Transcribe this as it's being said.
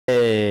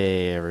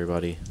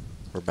everybody.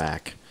 We're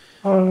back.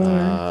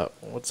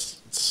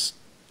 It's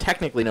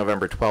technically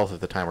November 12th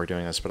at the time we're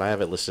doing this, but I have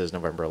it listed as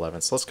November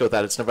 11th. So let's go with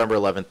that. It's November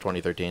 11th,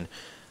 2013.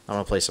 I'm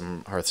going to play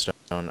some Hearthstone.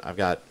 I've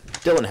got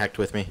Dylan Hecht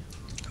with me.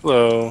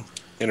 Hello,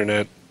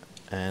 Internet.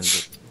 And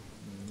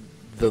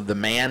the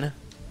man,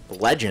 the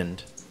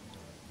legend,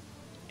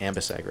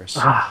 Ambisagris.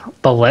 Ah,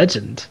 the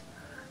legend.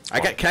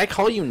 Can I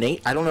call you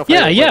Nate? I don't know if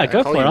yeah,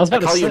 go for it. I was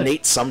about to call say. you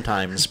Nate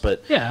sometimes,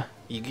 but yeah.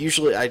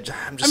 Usually I'm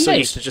just so Nate.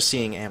 used to just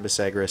seeing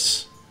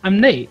Ambisagris. I'm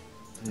Nate.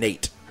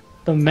 Nate.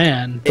 The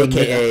man.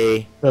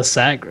 AKA the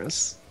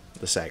Sagris.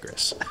 The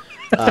Sagris.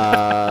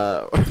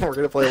 We're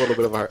gonna play a little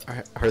bit of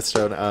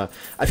Hearthstone.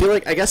 I feel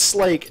like I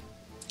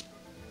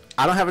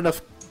don't have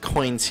enough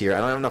coins here. I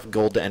don't have enough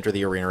gold to enter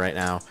the arena right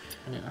now.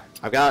 Yeah.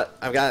 I've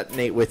got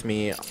Nate with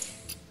me,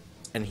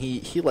 and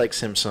he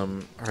likes him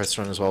some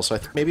Hearthstone as well. So I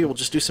think maybe we'll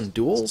just do some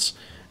duels,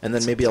 and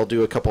then maybe I'll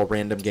do a couple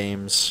random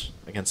games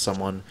against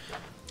someone.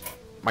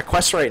 My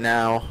quests right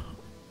now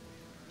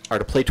are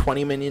to play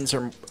 20 minions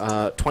or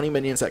 20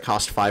 minions that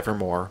cost 5 or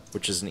more,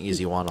 which is an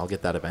easy one. I'll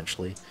get that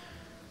eventually.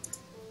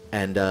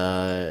 And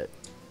to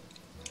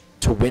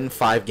win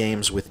 5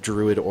 games with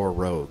Druid or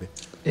Rogue.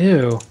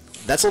 Ew.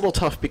 That's a little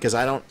tough because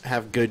I don't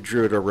have good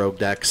Druid or Rogue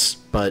decks,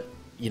 but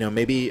you know,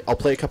 maybe I'll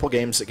play a couple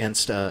games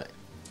against the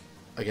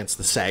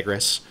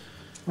Sagris.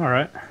 All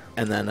right.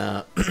 And then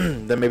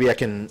then maybe we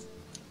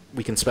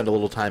can spend a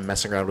little time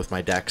messing around with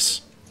my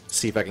decks,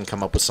 see if I can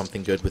come up with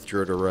something good with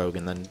Druid or Rogue,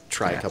 and then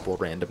try a couple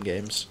of random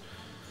games.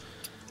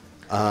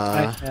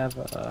 I have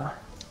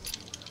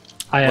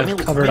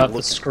covered up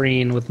the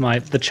screen with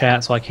the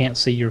chat so I can't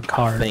see your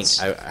cards.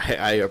 Thanks.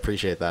 I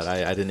appreciate that.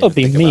 I didn't Don't even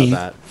be think mean.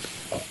 about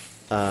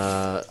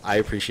that. I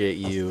appreciate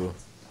you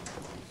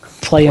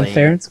playing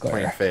fair and square.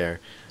 Playing fair.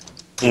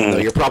 No,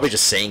 you're probably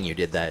just saying you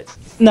did that.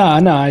 No,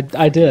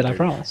 I did. I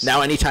promise. Now,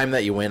 anytime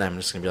that you win, I'm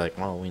just gonna be like,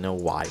 well, we know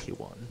why he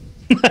won.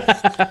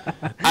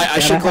 I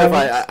should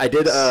clarify. I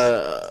did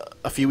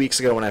a few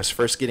weeks ago when I was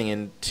first getting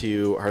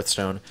into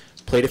Hearthstone.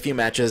 Played a few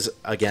matches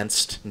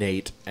against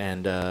Nate,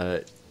 and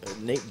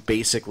Nate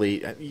basically.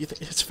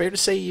 It's fair to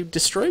say you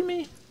destroyed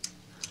me.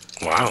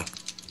 Wow.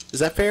 Is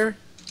that fair?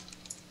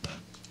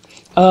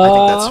 I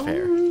think that's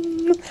fair.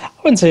 I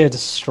wouldn't say I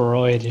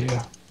destroyed you.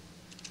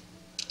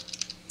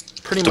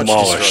 Pretty much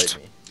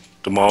destroyed me.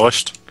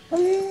 Demolished?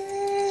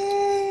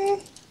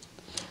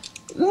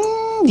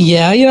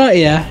 Yeah,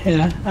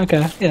 yeah.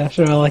 Okay, yeah,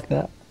 sure, I like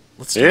that.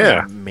 Let's do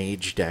a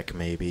mage deck,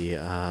 maybe.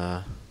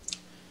 Ugh,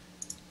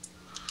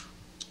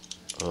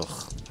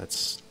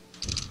 that's...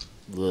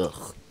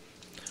 Ugh.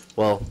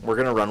 Well, we're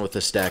gonna run with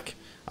this deck.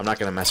 I'm not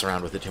gonna mess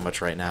around with it too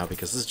much right now,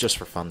 because this is just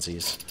for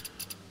funsies.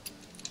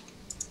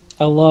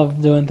 I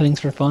love doing things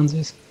for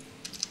funsies.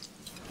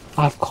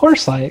 Of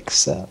course I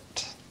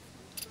accept.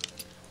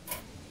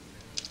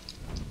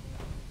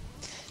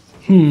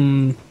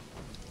 I'm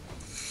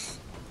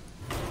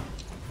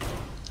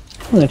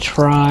gonna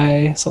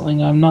try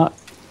something I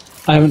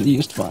haven't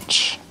used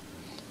much.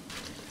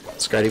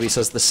 SkyDB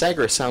says, the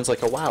Sagris sounds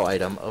like a WoW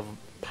item of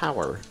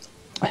power.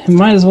 It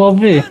might as well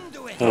be.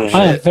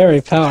 I am very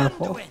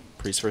powerful.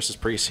 Priest versus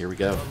priest, here we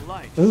go.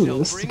 Ooh,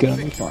 this is gonna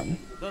be fun.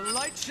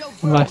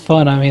 And by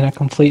fun, I mean a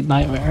complete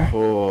nightmare.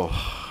 Oh,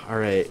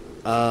 alright.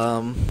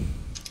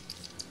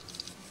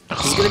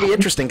 This is gonna be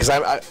interesting, because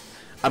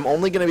I'm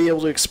only gonna be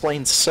able to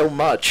explain so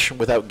much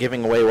without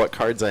giving away what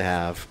cards I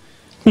have.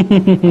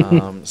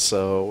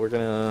 So we're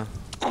gonna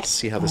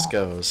see how this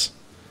goes.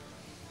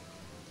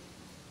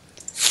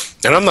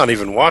 And I'm not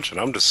even watching.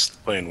 I'm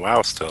just playing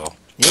WoW still.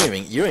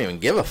 You don't even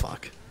give a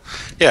fuck.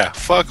 Yeah,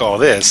 fuck all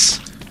this.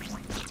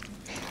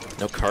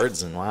 No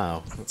cards in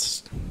WoW.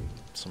 That's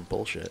some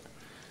bullshit.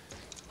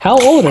 How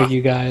old are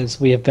you guys?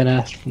 We have been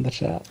asked from the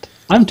chat.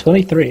 I'm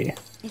 23.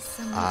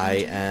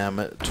 I am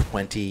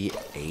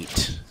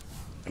 28.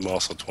 I'm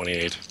also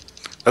 28.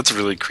 That's a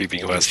really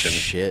creepy question.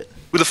 Shit.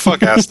 Who the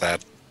fuck asked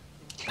that?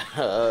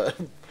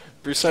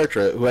 Bruce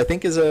Sartre, who I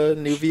think is a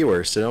new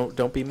viewer, so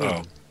don't be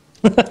mean.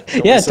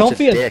 Yeah, don't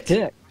be a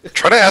dick.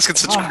 Try to ask it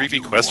such creepy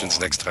questions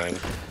next time.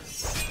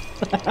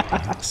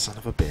 Son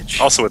of a bitch.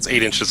 Also, it's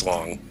 8 inches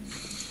long.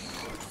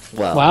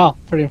 Well, wow,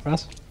 pretty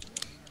impressive.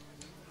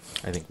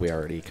 I think we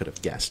already could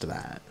have guessed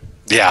that.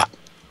 Yeah.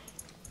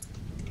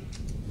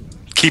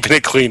 Keeping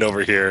it clean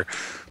over here.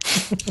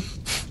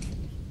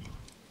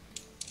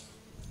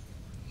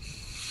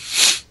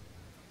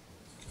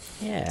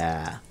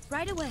 Yeah.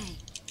 Right away.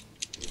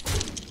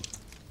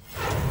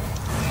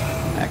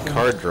 That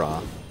card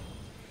draw.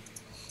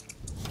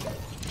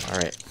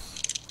 Alright.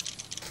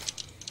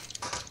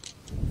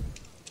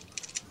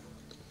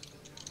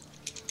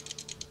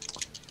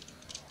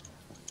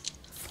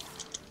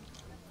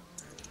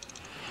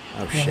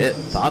 Oh shit,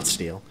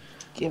 Thoughtsteal.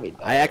 Give me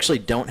that. I actually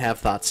don't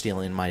have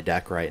Thoughtsteal in my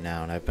deck right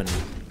now, and I've been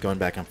going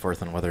back and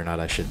forth on whether or not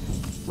I should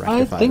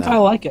rectify I think that. I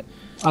like it.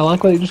 I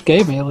like what you just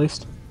gave me, at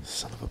least.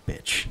 Son of a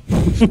bitch.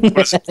 What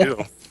does it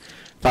do?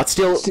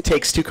 Thoughtsteal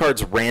takes 2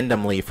 cards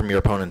randomly from your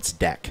opponent's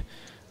deck.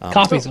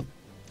 Copies them.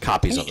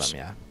 Copies of them,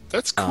 yeah.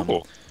 That's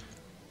cool.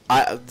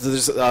 I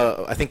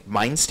think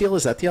Mindsteal,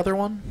 is that the other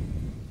one?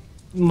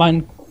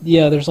 Mine.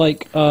 Yeah, there's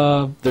like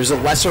There's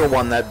a lesser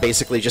one that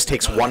basically just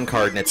takes one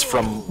card and it's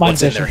from Mind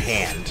what's in Vision. their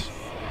hand,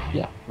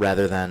 yeah.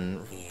 rather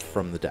than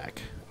from the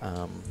deck.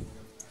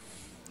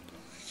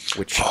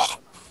 Which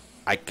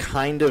I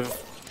kind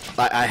of...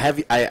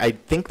 I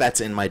think that's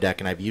in my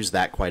deck, and I've used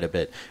that quite a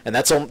bit. And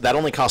that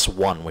only costs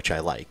 1, which I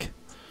like.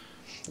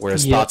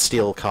 Whereas Yeah.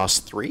 Thoughtsteal costs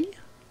 3?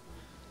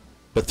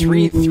 But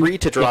 3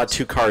 to draw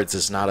 2 cards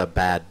is not a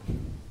bad...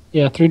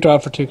 Yeah, 3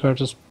 drop for 2 cards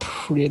is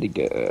pretty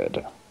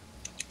good.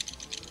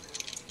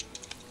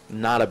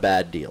 Not a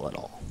bad deal at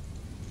all.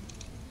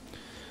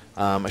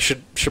 I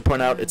should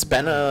point out it's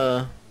been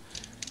a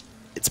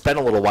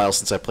little while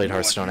since I played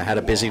Hearthstone. I had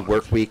a busy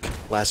work week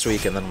last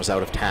week and then was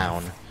out of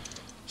town,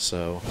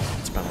 so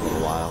it's been a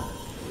little while.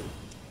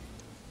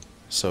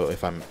 So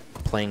if I'm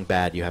playing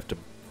bad, you have to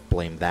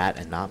blame that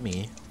and not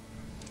me.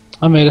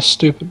 I made a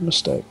stupid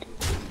mistake.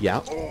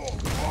 Yeah.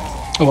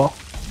 Oh well.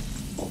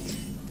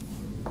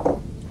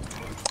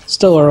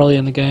 Still early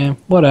in the game.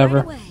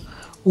 Whatever.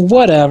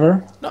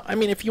 Whatever. No, I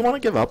mean if you want to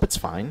give up, it's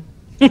fine.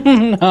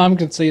 No, I'm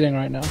conceding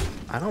right now.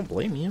 I don't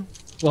blame you.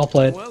 Well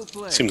played.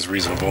 Seems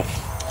reasonable.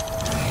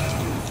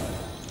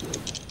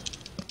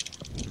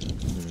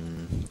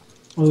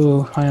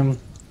 Ooh, I am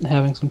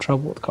having some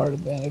trouble with card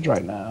advantage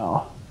right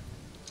now.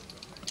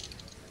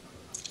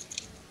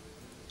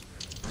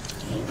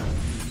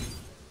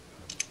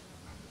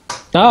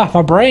 Ah,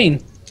 my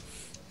brain!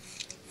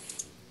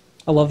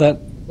 I love that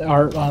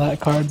art on that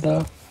card,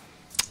 though.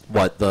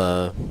 What,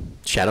 the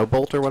Shadow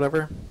Bolt or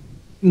whatever?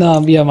 No,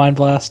 yeah, Mind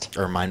Blast.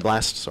 Or Mind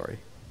Blast, sorry.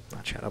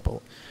 Not Shadow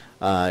Bolt.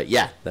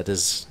 Yeah, that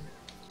is...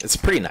 It's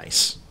pretty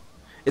nice.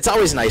 It's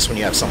always nice when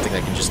you have something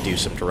that can just do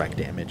some direct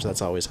damage.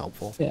 That's always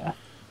helpful. Yeah.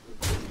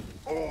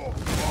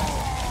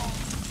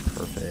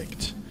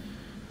 Perfect.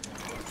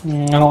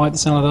 I don't like the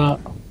sound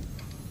of that.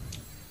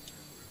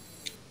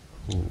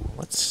 Ooh,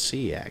 let's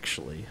see,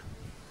 actually.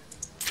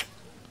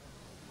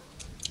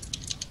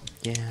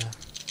 Yeah.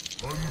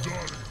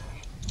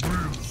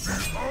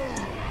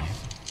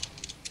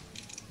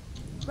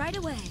 Right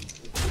away.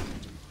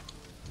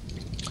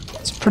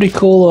 It's a pretty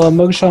cool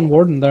Mogashan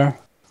Warden there.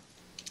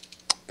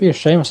 Be a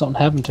shame if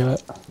something happened to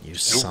it. You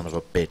son of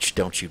a bitch,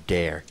 don't you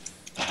dare.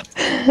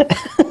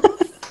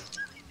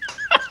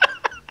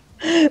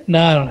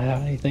 No, I don't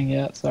have anything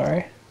yet,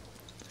 sorry.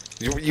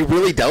 You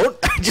really don't?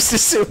 I just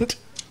assumed.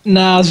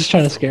 No, I was just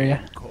trying to scare you.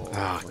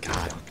 Oh,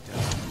 God.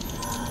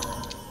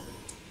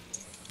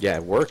 Yeah,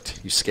 it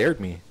worked. You scared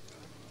me.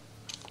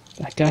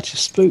 I got you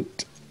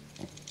spooked.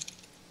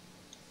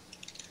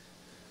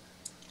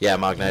 Yeah,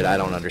 Mognite, I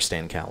don't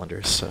understand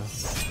calendars, so...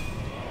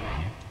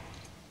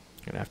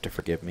 You're gonna have to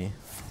forgive me.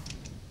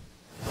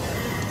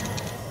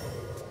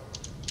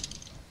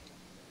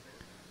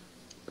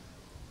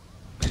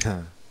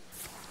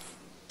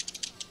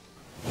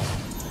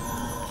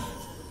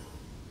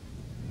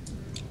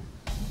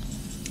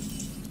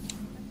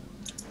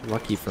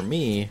 Lucky for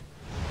me,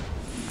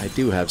 I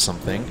do have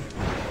something.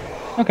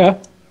 Okay.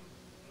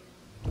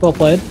 Well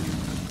played.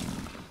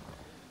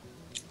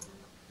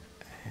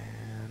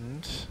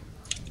 And...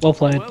 Well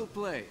played. Well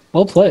played.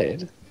 Well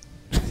played.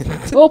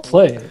 Well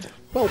played.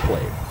 Well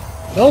played.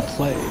 Well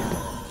played.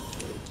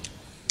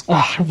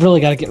 Ah, I really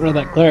gotta get rid of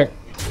that cleric.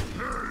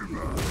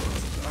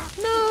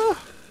 No, I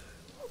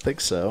don't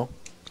think so.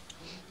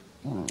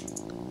 I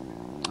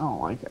don't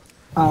like it.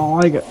 I don't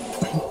like it.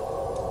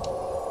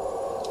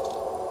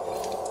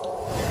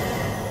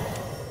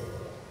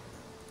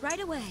 Right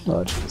away.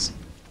 Oh, jeez.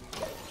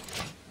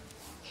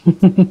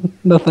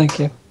 No, thank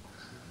you.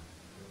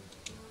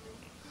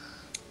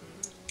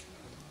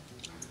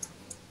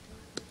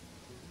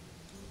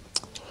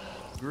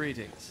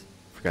 Greetings.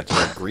 Forgot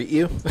to greet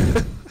you.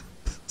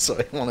 So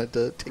I wanted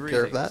to take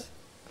care of that.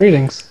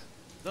 Greetings.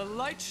 The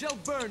light shall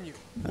burn you.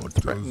 Not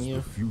threaten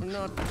you.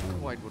 Not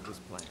quite what was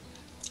planned.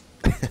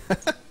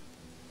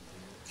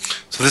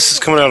 So this is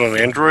coming out on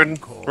Android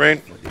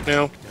right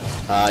now?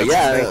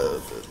 Yeah.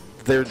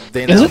 They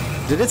Is it?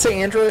 Did it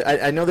say Android?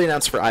 I know they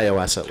announced for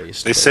iOS at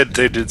least. They said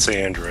they did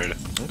say Android,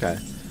 Okay.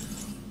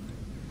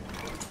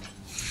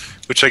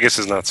 which I guess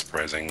is not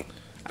surprising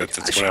that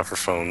I it's going out for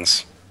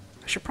phones.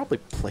 I should probably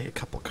play a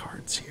couple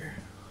cards here.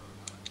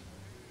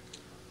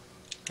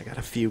 I got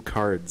a few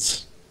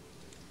cards.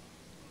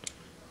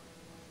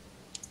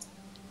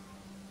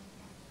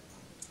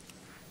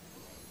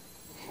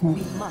 We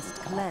must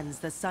cleanse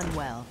the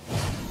Sunwell.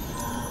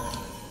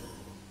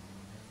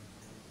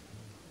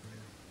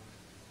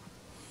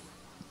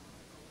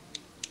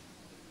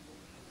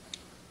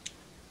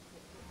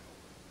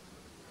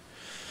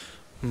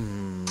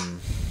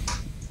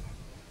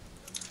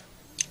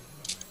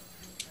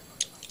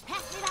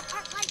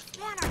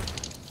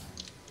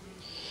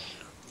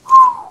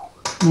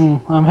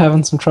 I'm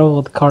having some trouble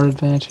with the card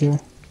advantage here.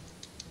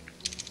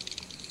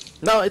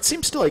 No, it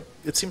seems like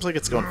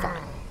it's going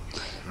fine.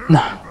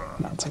 No,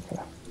 it's okay.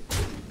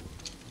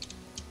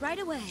 Right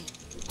away.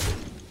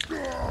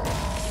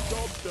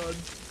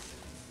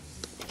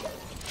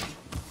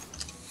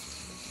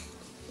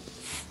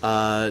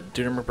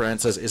 Dude Brian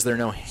says, "Is there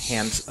no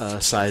hand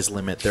size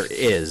limit?" There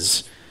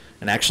is.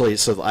 And actually,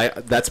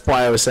 that's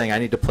why I was saying I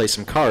need to play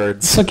some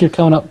cards. Looks like you're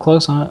coming up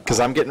close on it. Because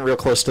I'm getting real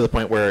close to the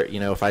point where, you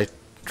know, if I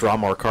draw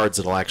more cards,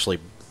 it'll actually...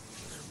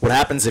 What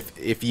happens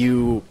if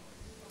you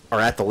are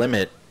at the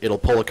limit, it'll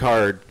pull a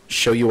card,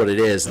 show you what it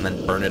is, and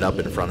then burn it up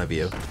in front of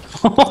you.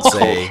 And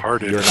say,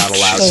 Cold-hearted. you're not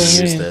allowed to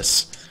So use mean.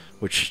 this.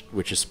 Which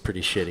is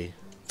pretty shitty.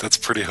 That's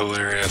pretty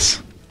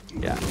hilarious.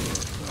 Yeah.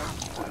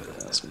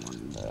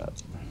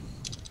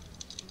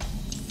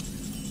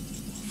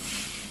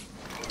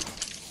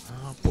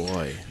 Oh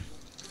boy.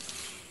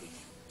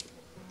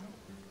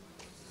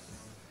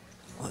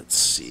 Let's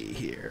see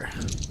here.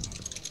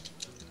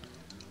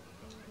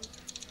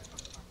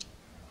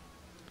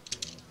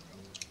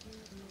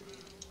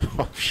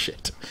 Oh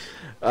shit.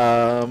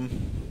 I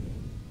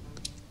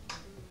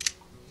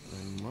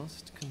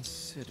must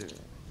consider.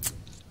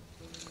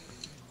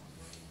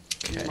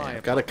 Okay, My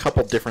I've got a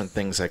couple different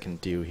things I can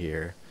do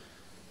here.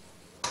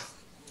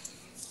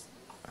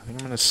 I think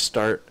I'm gonna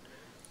start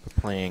with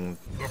playing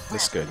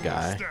this good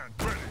guy.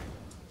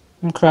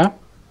 Okay.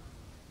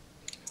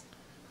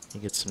 You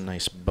get some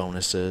nice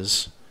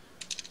bonuses.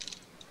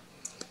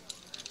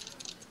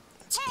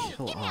 Let's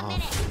kill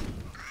off.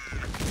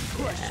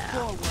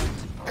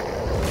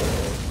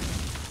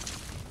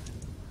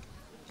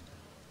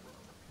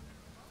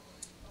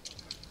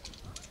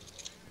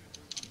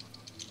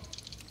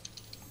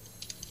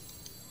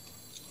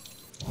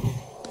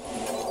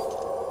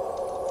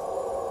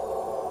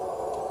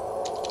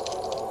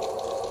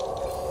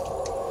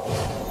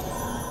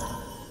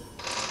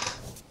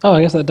 Oh,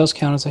 I guess that does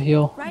count as a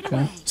heal. Right Okay.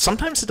 away.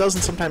 Sometimes it does,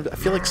 and sometimes I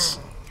feel like it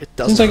Seems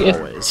doesn't like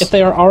always. if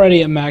they are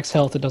already at max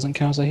health, it doesn't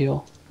count as a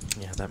heal.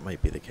 Yeah, that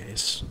might be the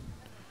case.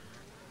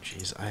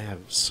 Jeez, I have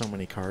so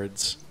many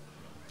cards.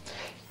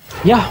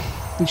 Yeah,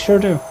 we sure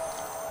do.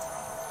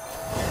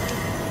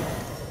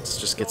 Let's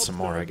just get some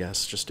more, I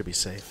guess, just to be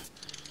safe.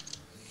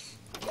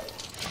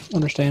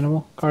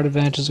 Understandable. Card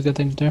advantage is a good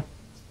thing to do.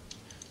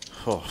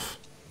 Oh.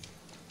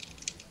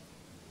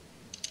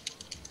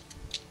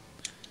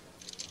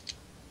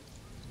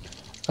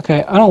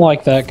 Okay, I don't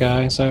like that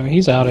guy, so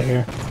he's out of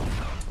here.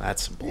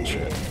 That's some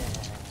bullshit.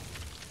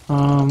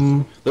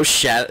 Um, Those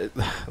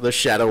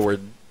shadow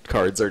word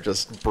cards are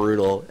just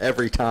brutal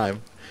every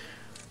time.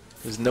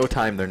 There's no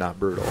time they're not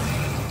brutal.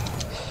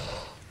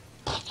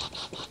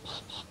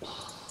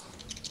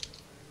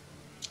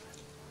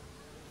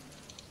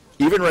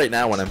 Even right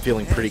now when I'm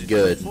feeling pretty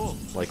good,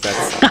 like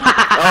that's...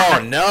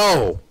 Oh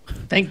no!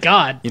 thank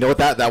God. You know what,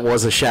 that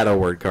was a shadow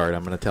word card,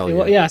 I'm gonna tell you.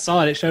 Well, yeah, I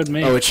saw it. It showed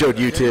me. Oh, it showed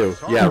you too.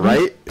 Yeah,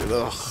 right?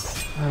 Ugh,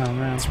 Oh,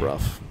 man. that's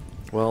rough.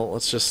 Well,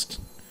 let's just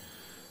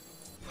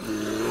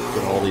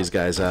get all these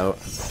guys out.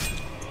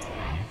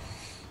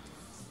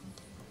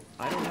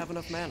 I don't have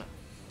enough mana.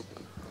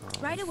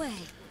 Right away.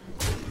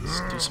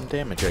 Let's do some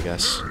damage, I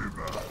guess.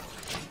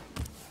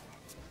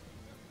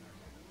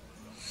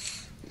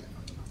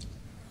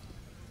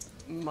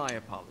 My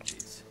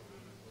apologies.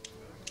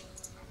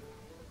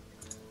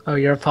 Oh,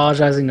 you're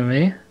apologizing to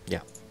me?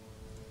 Yeah.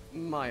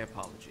 My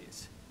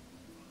apologies.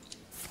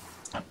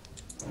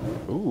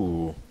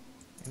 Ooh,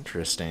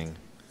 interesting.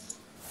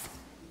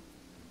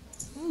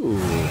 Ooh,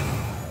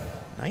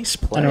 nice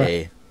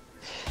play.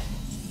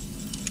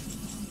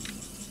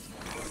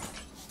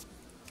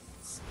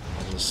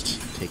 I'll just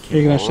take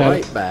You're him gonna shout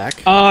right it.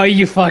 back. Oh,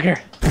 you fucker.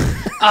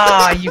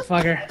 Ah, you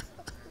fucker.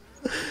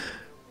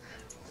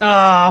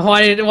 Ah,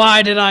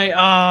 why did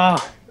I,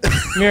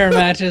 mirror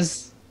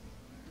matches.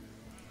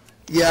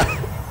 Yeah.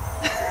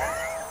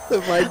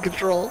 The mind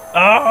control.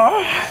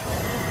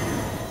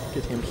 Ah,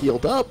 Get him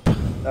healed up.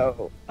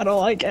 no, I don't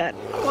like it.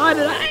 Why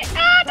did I?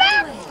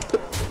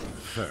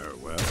 Right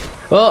away.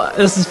 Well,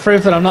 this is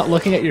proof that I'm not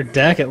looking at your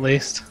deck, at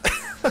least.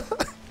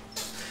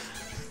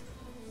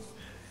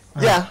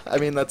 Yeah, I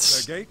mean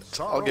that's.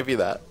 I'll give you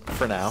that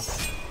for now.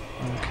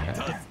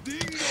 Okay.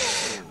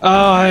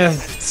 Oh, I have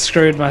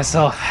screwed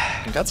myself.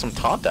 You got some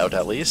taunt out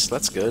at least.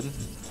 That's good.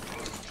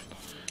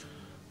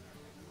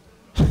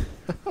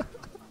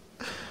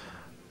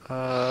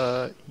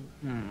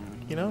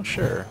 You know,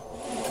 sure.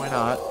 Why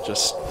not?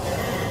 Just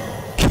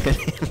get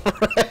him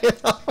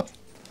right up.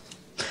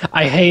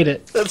 I hate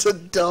it. That's a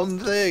dumb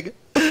thing.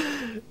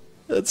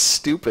 That's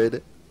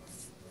stupid.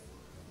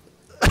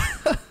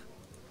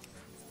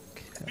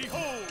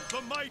 Behold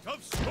the might of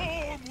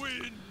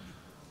Stormwind!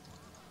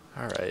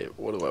 Alright,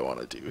 what do I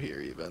want to do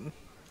here even?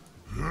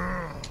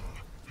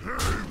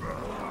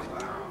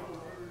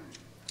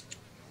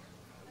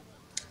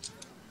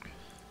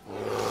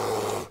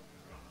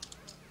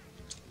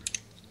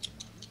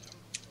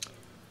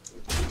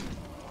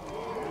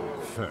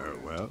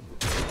 Farewell.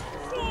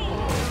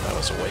 That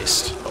was a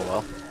waste. Oh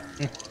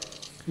well.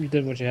 You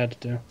did what you had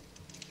to do.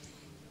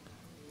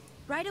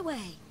 Right away.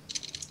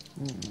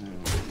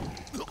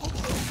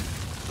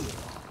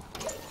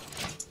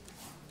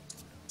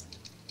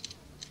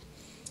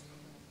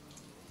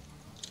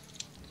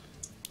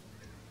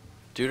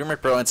 Duder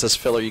McBrowan says,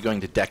 Phil, are you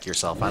going to deck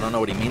yourself? I don't know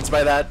what he means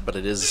by that, but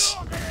it is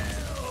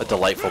a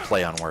delightful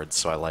play on words,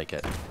 so I like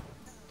it.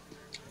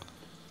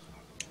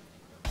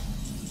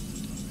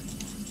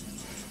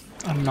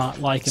 I'm I'm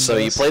not liking So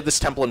this. you played this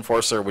Temple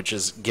Enforcer, which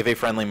is give a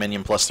friendly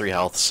minion plus 3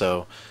 health,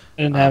 so...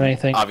 I didn't have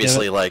anything.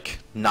 Obviously, like,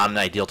 not an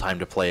ideal time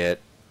to play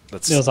it.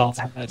 That's It was all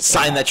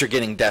sign that you're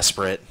getting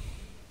desperate.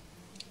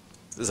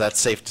 Is that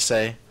safe to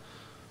say?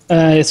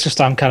 It's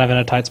just I'm kind of in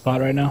a tight spot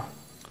right now.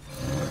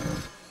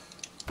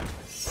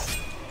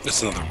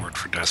 That's another word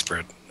for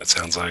desperate, it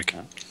sounds like.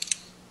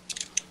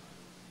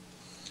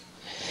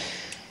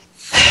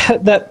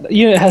 That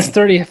unit has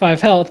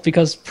 35 health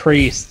because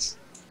priests.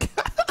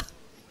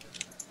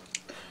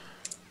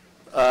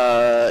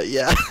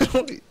 Yeah.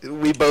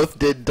 We both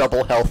did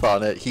double health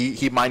on it.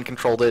 He mind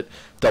controlled it,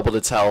 doubled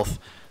its health,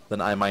 then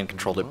I mind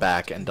controlled it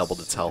back and doubled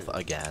its health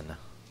again.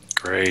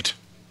 Great.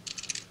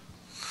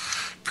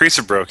 Priests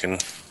are broken,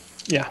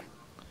 Yeah.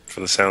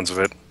 from the sounds of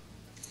it.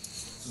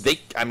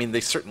 I mean,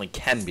 they certainly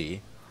can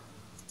be,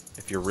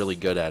 if you're really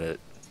good at it.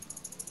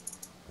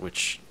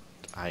 Which,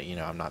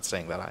 I'm not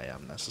saying that I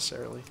am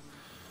necessarily.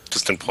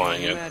 Just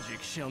implying it.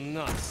 Magic shall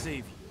not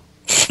save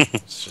you.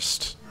 Let's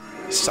just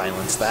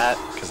silence that,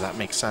 because that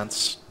makes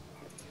sense.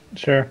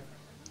 Sure.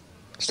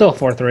 Still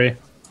 4-3.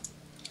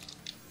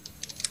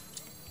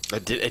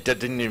 It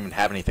didn't even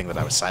have anything that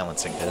I was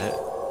silencing, did it?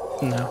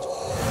 No.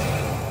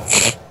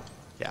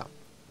 Yeah.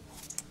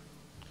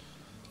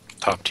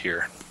 Top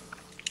tier.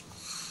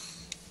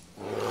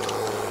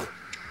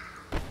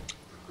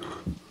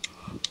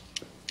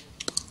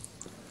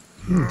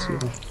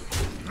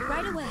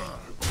 Right away.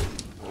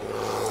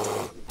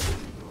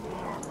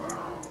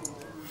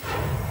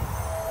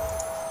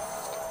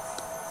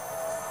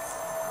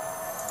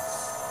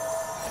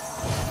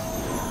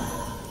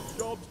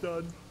 Job's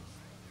done.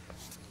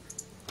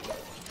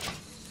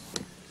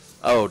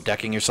 Oh,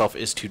 decking yourself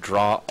is to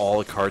draw all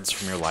the cards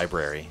from your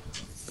library.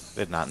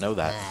 Did not know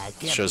that.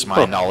 Shows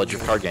my knowledge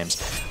of card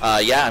games.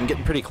 Yeah, I'm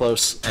getting pretty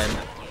close, and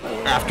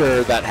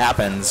after that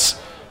happens,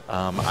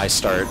 I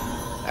start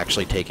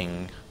actually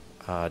taking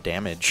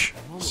damage.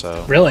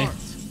 So Really?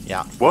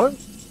 yeah, What?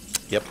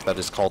 yep, that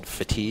is called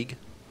fatigue.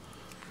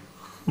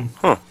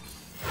 Huh.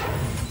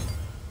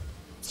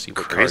 See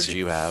what Crazy. cards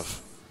you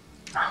have.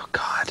 Oh,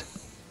 God.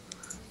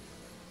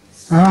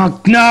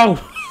 Oh, no!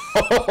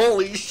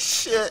 Holy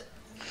shit!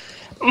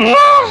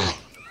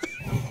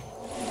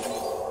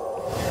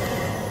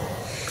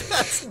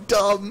 That's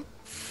dumb.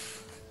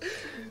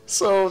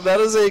 So that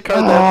is a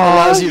card that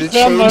allows you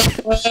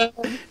to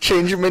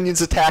change your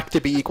minion's attack to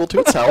be equal to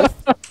its health.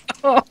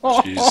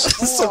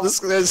 Jeez. So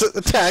this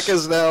attack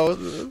is now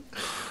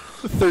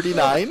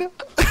 39.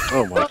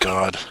 Oh my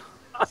god.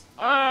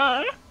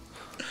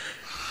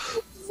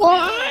 Why?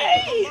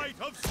 Might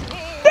of storm.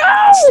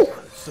 No!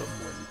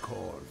 Someone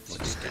call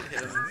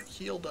for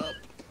Healed up.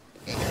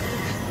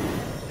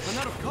 I'm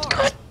out of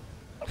cards.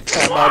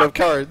 I'm out of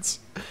cards.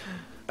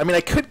 I mean,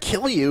 I could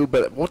kill you,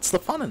 but what's the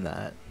fun in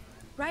that?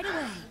 Right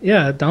away.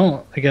 Yeah,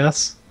 don't, I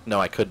guess. No,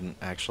 I couldn't,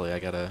 actually. I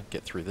gotta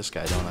get through this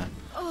guy, don't I?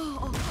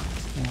 Oh,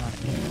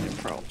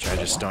 Which I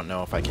just don't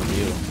know if I can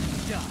do.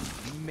 Dark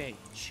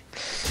mage.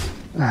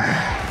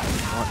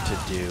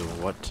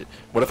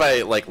 What if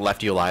I, like,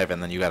 left you alive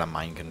and then you got a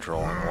mind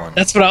control on one?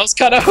 That's what I was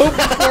kind of hoping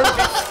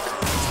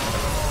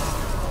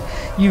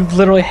for. You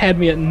literally had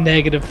me at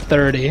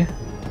 -30.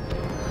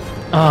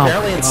 Oh,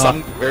 Apparently, in God.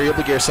 some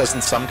variable gear says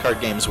in some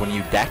card games, when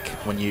you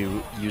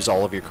use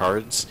all of your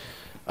cards,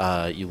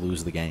 you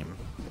lose the game.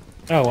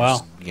 Oh,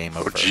 wow. Game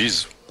Oh over.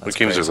 jeez. What That's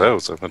games crazy. are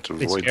those? I meant to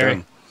It's avoid scary.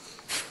 them.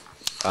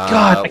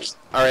 God, I can't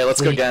All right, let's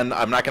go believe- again.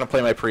 I'm not gonna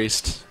play my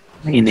priest.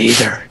 Me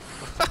neither.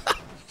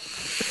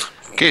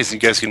 Okay, so you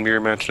guys can mirror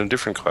match in a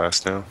different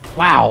class now.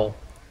 Wow.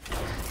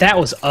 That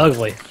was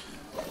ugly.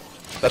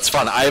 That's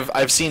fun.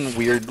 I've seen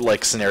weird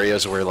like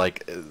scenarios where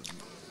like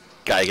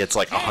guy gets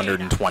like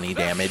 120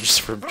 damage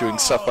from doing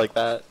stuff like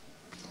that.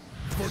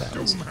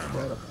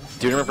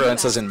 Do you remember when it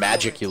says in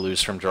Magic you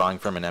lose from drawing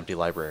from an empty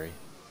library?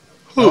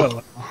 Oh, I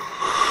did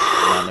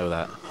not know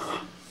that.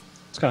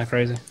 it's kind of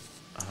crazy.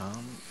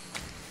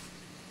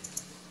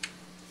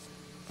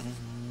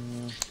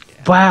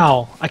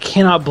 Wow, I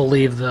cannot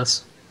believe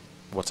this.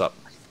 What's up?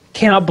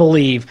 Cannot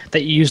believe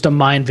that you used a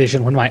mind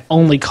vision when my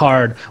only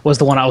card was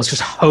the one I was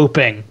just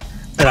hoping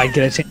that I'd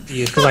get a chance to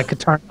use because I could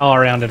turn it all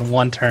around in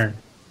one turn.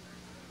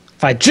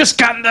 If I'd just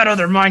gotten that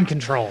other mind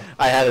control.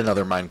 I had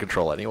another mind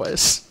control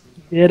anyways.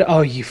 Did?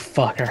 Oh, you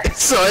fucker.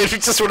 So I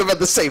just would have had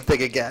the same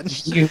thing again.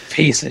 You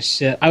piece of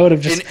shit. I would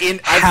have just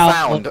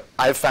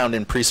I've found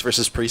in priest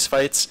versus priest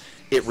fights,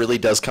 it really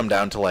does come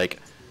down to like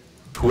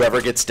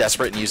whoever gets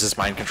desperate and uses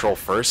mind control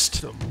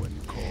first,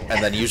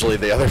 and then usually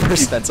the other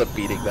person ends up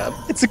beating them.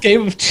 It's a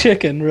game of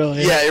chicken,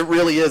 really. Yeah, it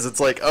really is. It's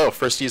like, oh,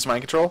 first use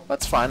mind control?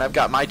 That's fine. I've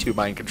got my 2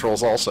 mind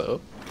controls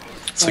also.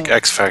 It's like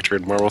X Factor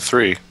in Marvel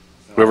 3.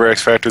 Whoever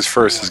X Factors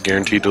first is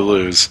guaranteed to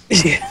lose.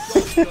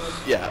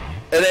 Yeah,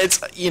 and it's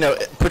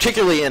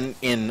particularly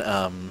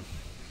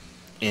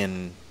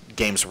in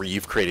games where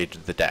you've created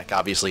the deck.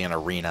 Obviously, in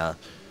Arena.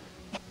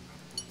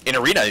 In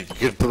Arena,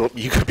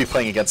 you could be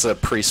playing against a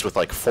priest with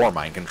like 4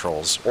 mind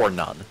controls or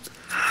none.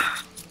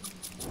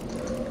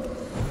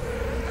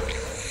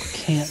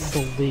 Can't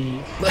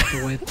believe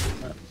the way that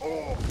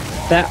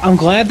That I'm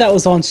glad that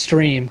was on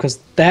stream because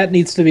that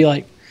needs to be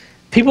like,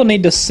 people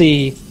need to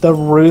see the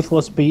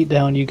ruthless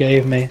beatdown you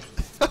gave me.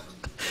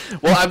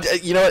 Well,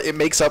 you know what? It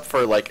makes up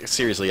for, like,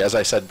 seriously, as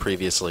I said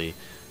previously,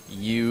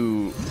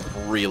 you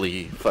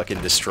really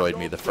fucking destroyed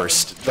me the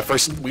first.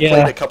 We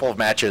played a couple of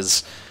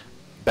matches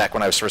back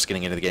when I was first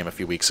getting into the game a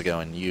few weeks ago,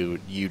 and you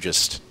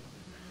just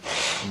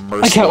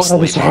mercilessly, I got what I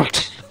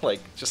deserved.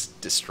 Like,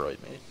 just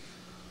destroyed me.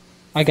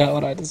 I got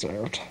what I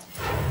deserved.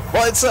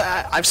 Well, it's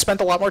I've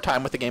spent a lot more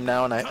time with the game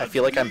now, and I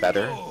feel like I'm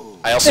better.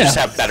 I also just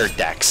have better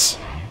decks.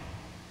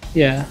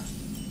 Yeah.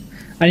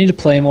 I need to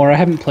play more. I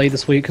haven't played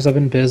this week because I've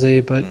been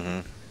busy, but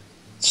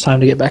it's time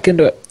to get back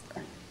into it.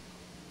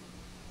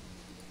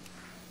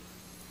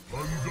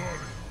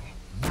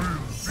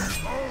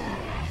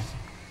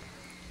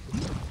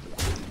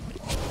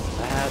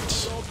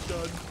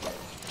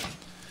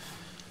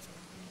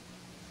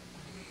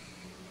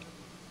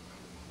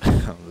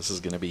 This is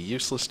going to be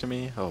useless to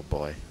me. Oh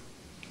boy.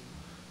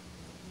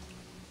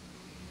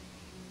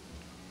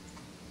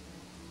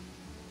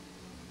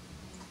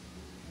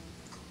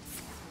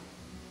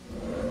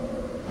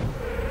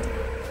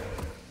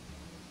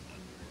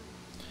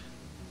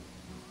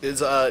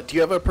 Do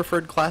you have a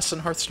preferred class in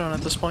Hearthstone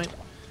at this point?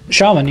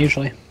 Shaman,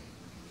 usually.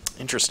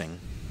 Interesting.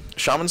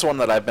 Shaman's one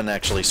that I've been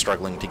actually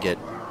struggling to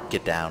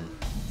get down.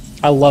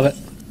 I love it.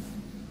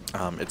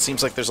 It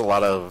seems like there's a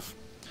lot of...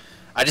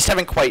 I just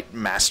haven't quite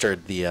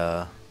mastered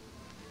the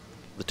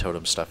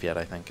totem stuff yet,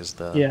 I think, is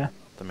the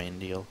main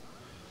deal.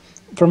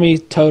 For me,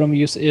 totem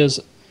use is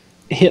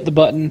hit the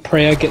button,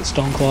 pray, get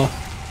Stoneclaw.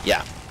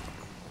 Yeah.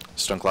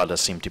 Stoneclaw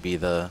does seem to be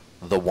the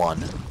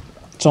one.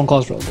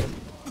 Stoneclaw's really good.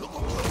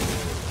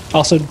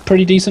 Also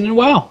pretty decent in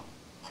WoW.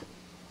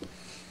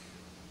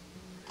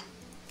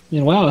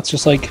 In WoW, it's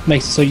just like,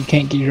 makes it so you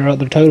can't get your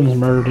other totems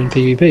murdered in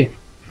PvP.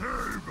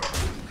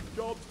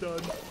 Job's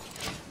done.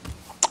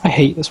 I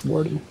hate this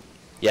wording.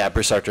 Yeah,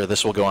 Bruce Archer,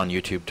 this will go on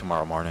YouTube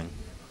tomorrow morning.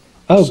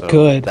 Oh, So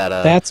good.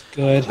 that's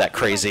good. That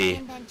crazy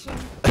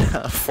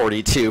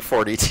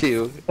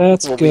 42-42.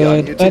 That's will be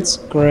on good. YouTube. That's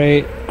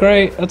great.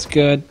 Great. That's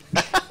good.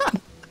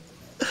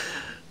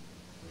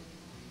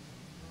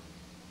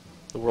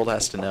 The world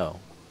has to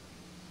know.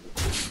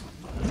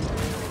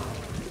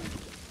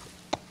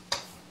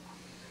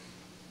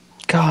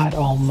 God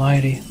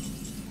almighty.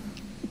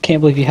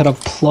 Can't believe you had a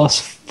plus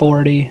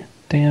 40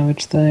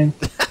 damage thing.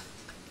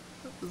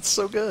 It's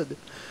so good.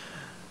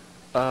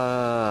 What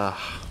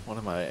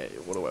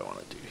do I want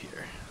to do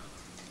here?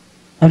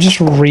 I'm just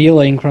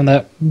reeling from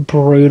that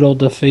brutal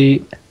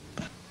defeat.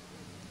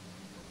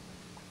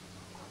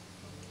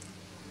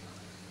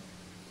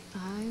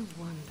 I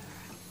wonder.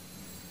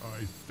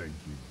 I thank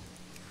you.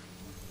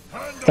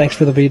 Thanks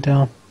for the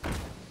beatdown.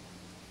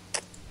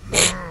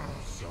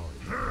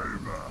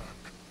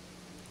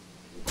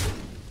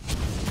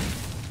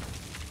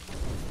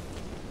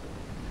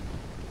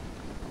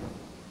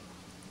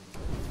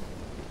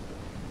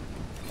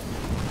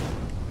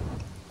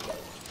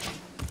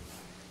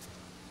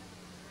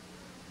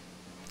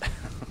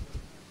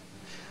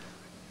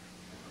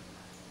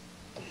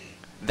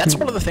 That's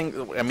one of the things.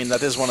 I mean,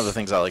 that is one of the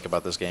things I like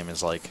about this game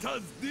is like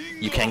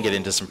you can get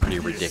into some pretty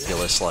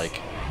ridiculous you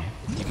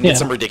can get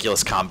some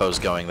ridiculous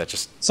combos going that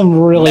just Some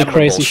really memorable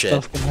crazy shit.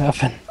 stuff can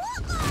happen.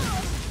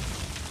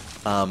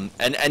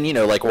 And you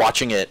know, like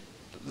watching it,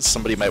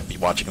 somebody might be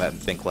watching that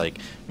and think like,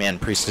 man,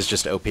 Priest is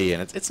just OP,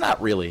 and it's not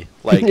really.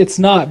 Like It's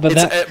not, but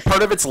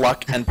part of it's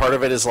luck, and part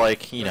of it is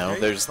like, you know,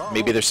 there's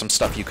some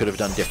stuff you could have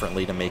done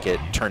differently to make it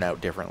turn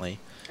out differently.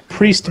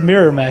 Priest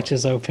mirror match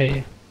is OP.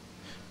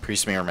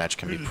 Priest mirror match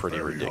can be pretty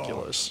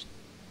ridiculous.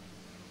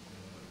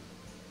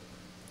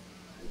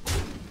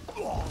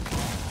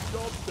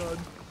 Job's done.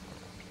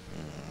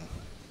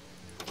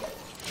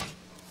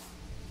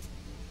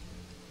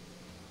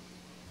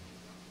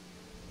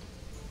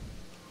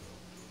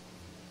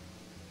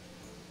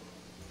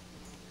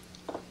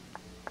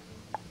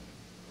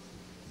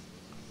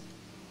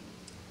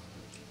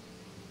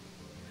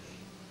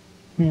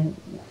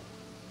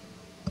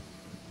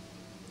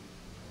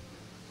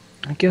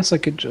 I guess I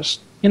could just...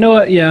 You know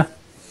what? Yeah.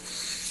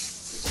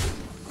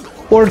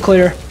 Board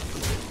clear.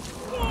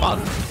 Fun.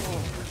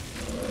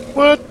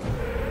 What?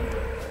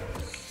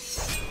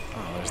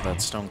 Oh, there's that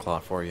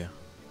Stoneclaw for you.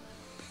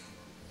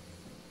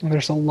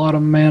 There's a lot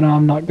of mana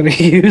I'm not going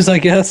to use, I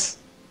guess.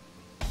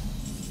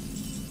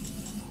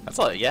 That's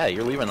a lot. Yeah,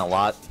 you're leaving a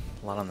lot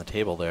on the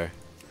table there.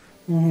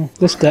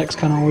 This deck's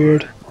kind of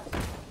weird.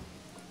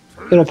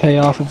 It'll pay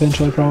off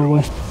eventually,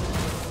 probably.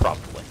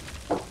 Probably.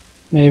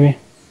 Maybe.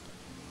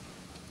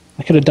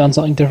 I could have done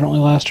something differently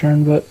last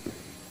turn, but...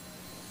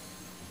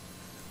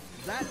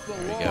 That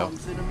There you go.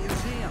 belongs in a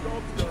museum.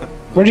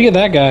 Where'd you get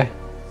that guy?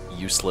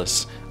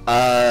 Useless.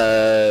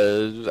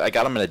 I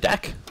got him in a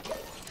deck.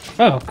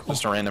 Oh, cool.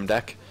 Just a random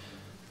deck.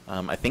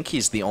 I think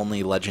he's the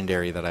only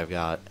legendary that I've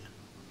got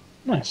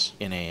Nice.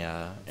 in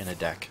a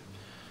deck,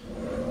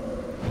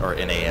 or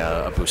in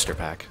a booster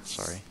pack.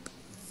 Sorry.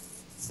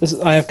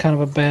 I have kind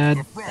of a bad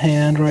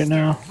hand right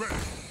now.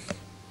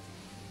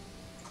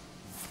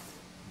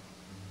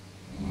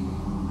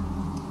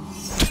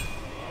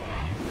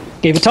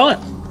 Gave a taunt.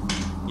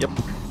 Yep.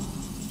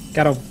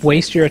 Gotta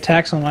waste your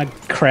attacks on my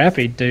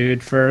crappy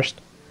dude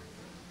first.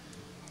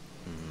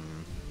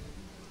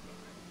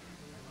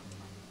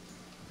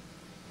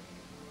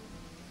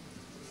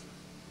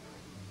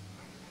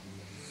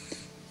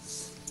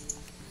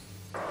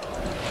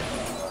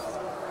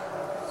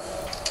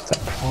 Is that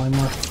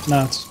polymorph?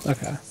 No, it's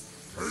okay.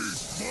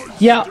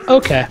 Yeah,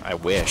 okay. I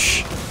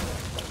wish.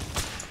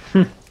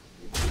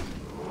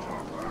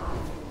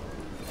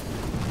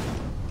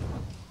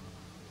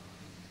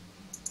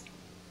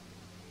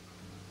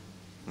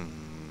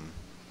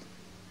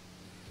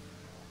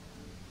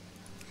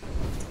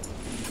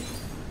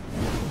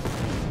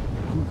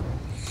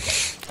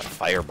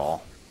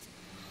 Fireball.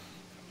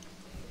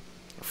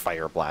 Or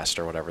Fire Blast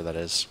or whatever that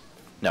is.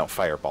 No,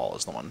 Fireball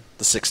is the one.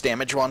 The 6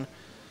 damage one.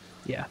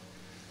 Yeah.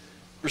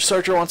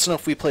 Researcher wants to know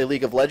if we play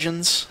League of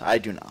Legends. I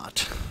do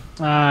not.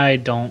 I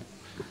don't.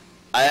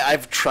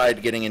 I've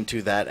tried getting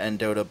into that and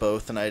Dota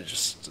both, and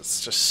it's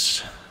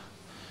just...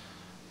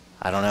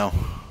 I don't know.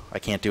 I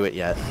can't do it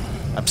yet.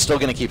 I'm still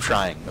going to keep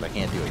trying, but I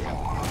can't do it yet.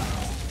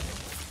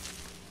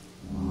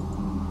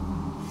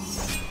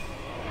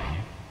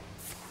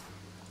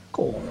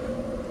 Cool.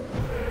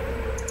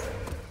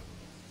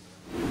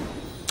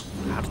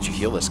 How did you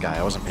heal this guy?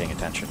 I wasn't paying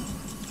attention.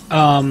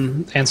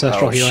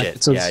 Ancestral Oh, healing. shit.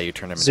 It's a Yeah, you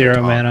turn him into 0 a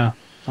taunt. mana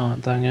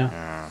taunt thing,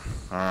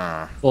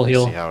 yeah. Full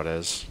heal. See how it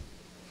is.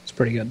 It's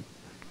pretty good.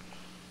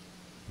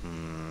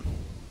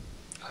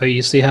 Oh,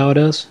 you see how it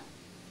is?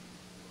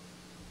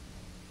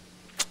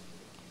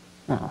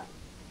 Oh.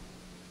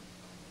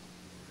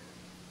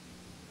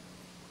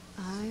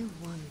 I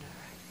wonder.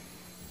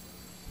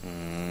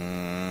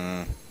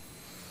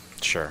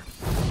 Sure.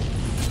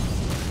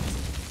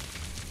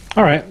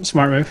 Alright,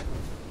 smart move.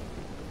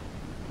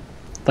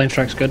 Flame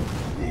Strike's good.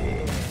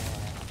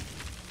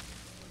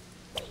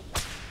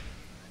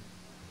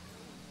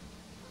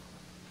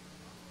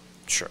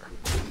 Sure.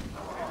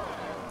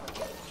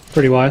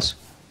 Pretty wise.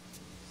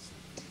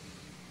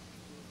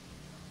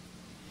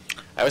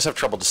 I always have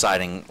trouble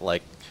deciding,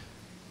 like,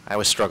 I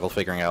always struggle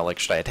figuring out, like,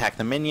 should I attack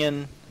the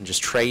minion and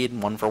just trade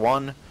 1 for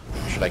 1? Or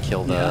should I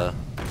kill the...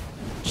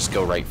 Just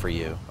go right for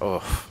you?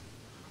 Oof.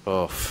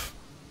 Oof.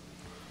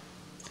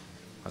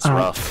 That's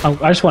rough.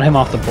 I just want him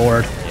off the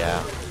board.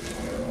 Yeah.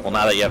 Well,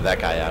 now that you have that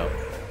guy out.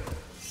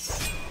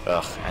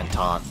 Ugh, and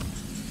taunt.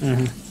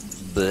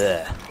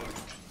 Bleh.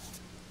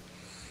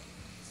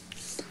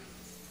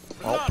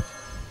 Well,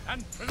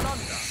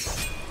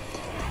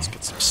 let's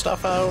get some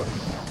stuff out.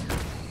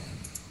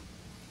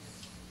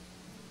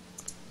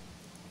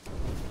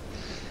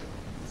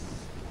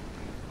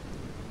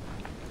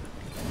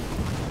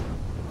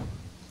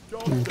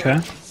 Okay.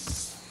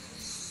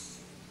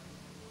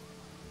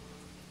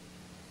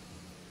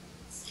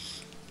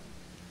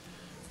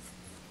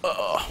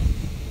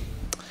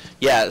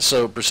 Yeah,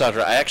 so,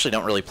 Brusadra, I actually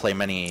don't really play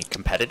many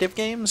competitive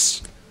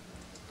games.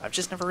 I've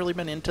just never really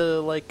been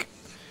into, like,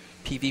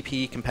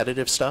 PvP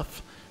competitive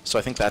stuff. So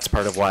I think that's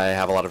part of why I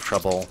have a lot of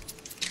trouble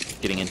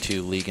getting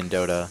into League and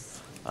Dota.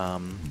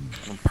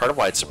 Part of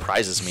why it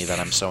surprises me that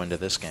I'm so into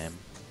this game.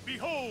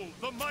 Behold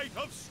the might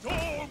of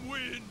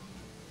Stormwind!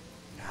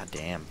 God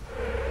damn.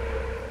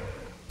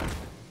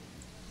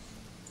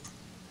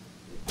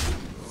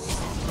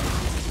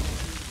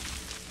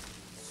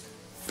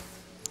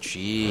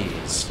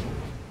 Jeez.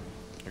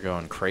 You're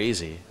going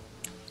crazy.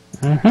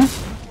 I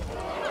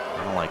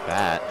don't like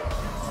that.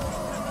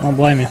 I don't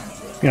blame you.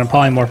 You're gonna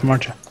polymorph him,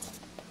 aren't you?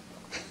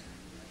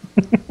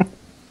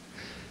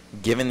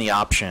 Given the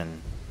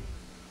option,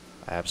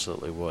 I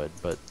absolutely would,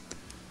 but...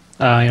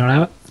 You don't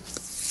have it?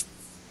 It's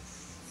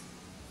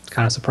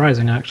kind of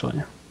surprising,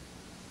 actually.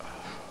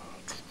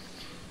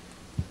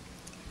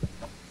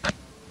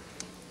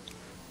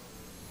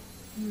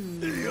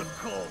 You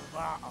call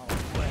that a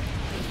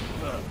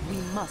weapon? We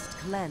must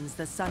cleanse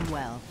the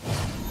Sunwell.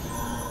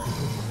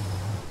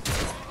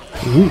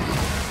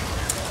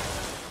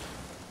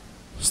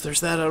 So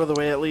there's that out of the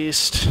way at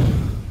least.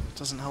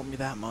 Doesn't help me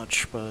that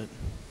much, but...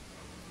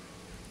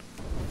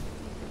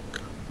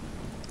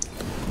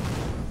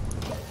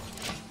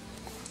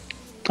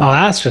 Oh,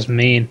 that's just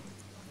mean.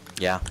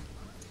 Yeah.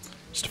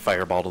 Just a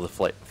fireball to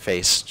the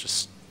face.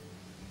 Just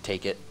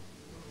take it.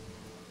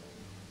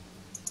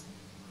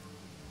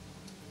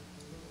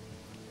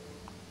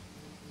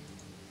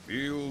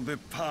 Feel the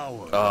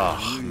power.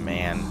 Oh,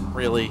 man.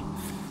 Really?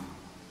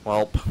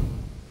 Welp.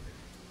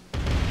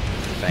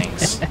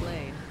 Thanks.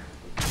 Blade.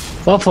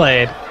 Well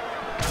played.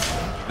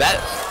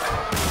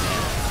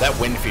 That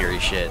Wind Fury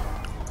shit.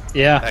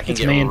 Yeah, That can it's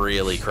get mean.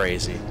 really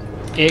crazy.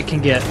 It can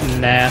get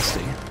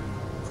nasty.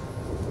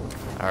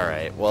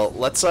 Alright, well,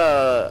 let's,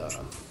 Alright,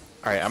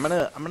 I'm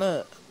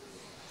gonna...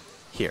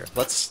 Here,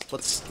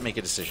 let's make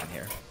a decision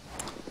here.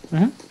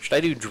 Should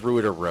I do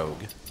Druid or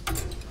Rogue?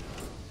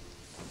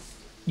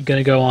 You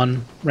gonna go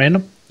on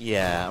random?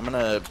 Yeah, I'm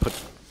gonna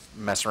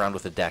mess around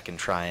with the deck and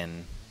try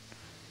and...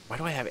 Why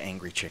do I have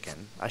Angry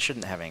Chicken? I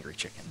shouldn't have Angry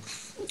Chicken.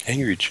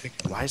 Angry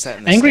chicken. Why is that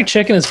in this Angry deck?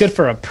 Chicken is good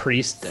for a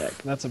priest deck.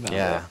 That's about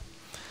Yeah.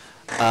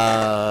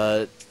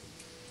 it.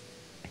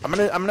 I'm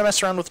gonna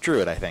mess around with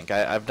Druid. I think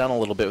I've done a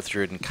little bit with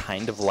Druid and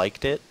kind of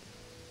liked it.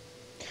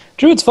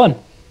 Druid's fun.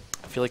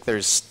 I feel like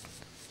there's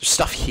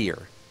stuff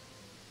here.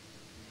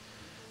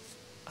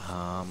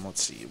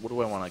 Let's see. What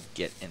do I want to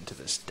get into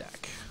this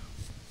deck?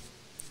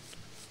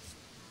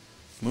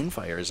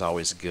 Moonfire is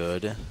always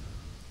good.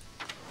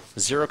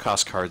 Zero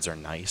cost cards are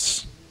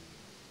nice.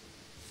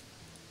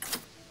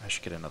 I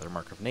should get another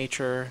Mark of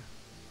Nature.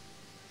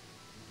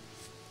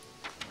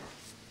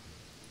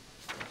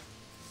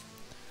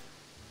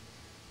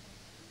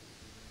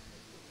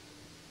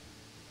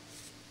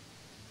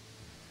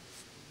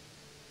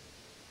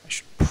 I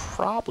should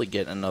probably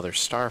get another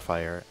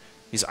Starfire.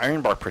 These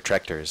Iron Bar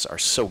Protectors are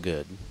so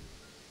good.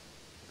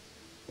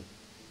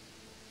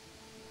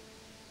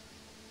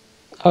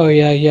 Oh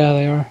yeah,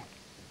 they are.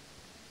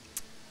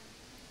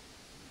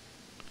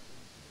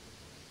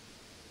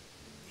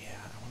 Yeah,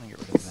 I want to get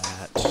rid of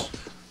that.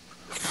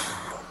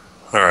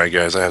 Alright,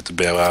 guys, I have to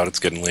bail out. It's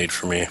getting late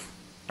for me.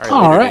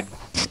 All later, right.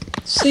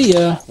 dude. See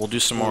ya. We'll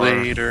do some more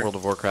Later. World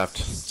of Warcraft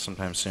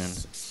sometime soon.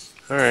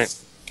 Alright.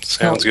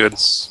 Sounds good.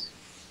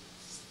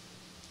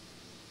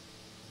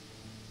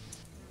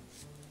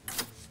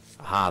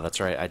 Ah,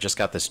 that's right. I just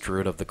got this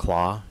Druid of the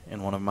Claw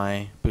in one of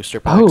my booster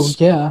packs. Oh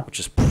yeah,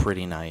 Which is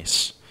pretty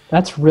nice.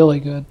 that's really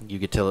good. You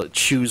get to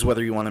choose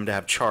whether you want him to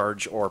have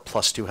charge or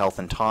 +2 health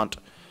and taunt.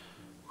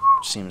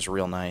 Which seems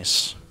real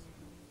nice.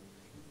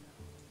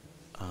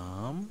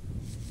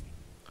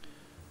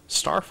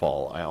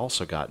 Starfall I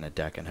also got in a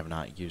deck and have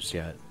not used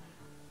yet.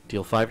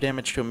 Deal 5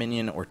 damage to a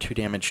minion or 2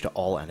 damage to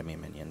all enemy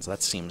minions.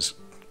 That seems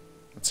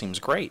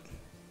great.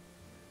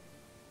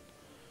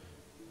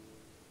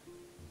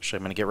 Actually,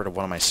 I'm going to get rid of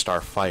one of my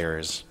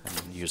Starfires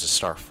and use a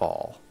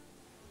Starfall.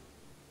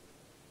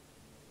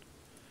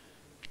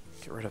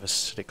 Get rid of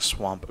Acidic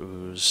Swamp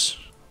Ooze.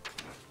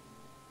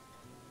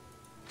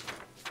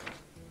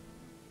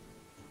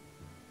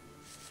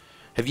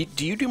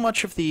 Do you do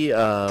much of the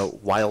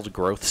wild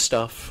growth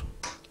stuff?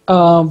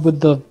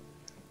 With the,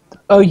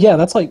 oh yeah,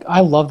 that's like,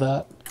 I love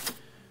that.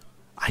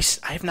 I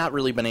have not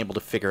really been able to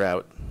figure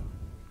out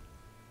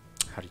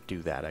how to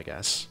do that, I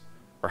guess,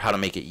 or how to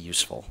make it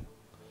useful.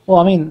 Well,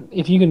 I mean,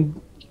 if you can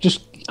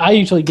just, I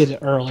usually get it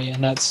early,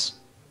 and that's,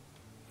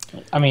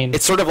 I mean,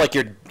 It's sort of like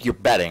you're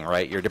betting,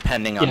 right? You're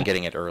depending on Yeah.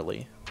 getting it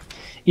early.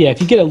 yeah,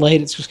 if you get it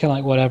late, it's just kind of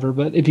like whatever.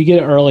 But if you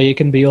get it early, it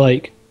can be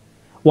like,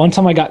 one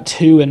time I got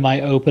 2 in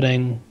my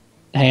opening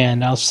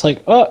hand. I was just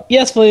like, oh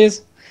yes,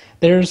 please.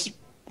 There's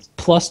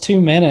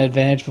 +2 mana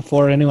advantage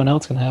before anyone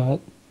else can have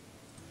it.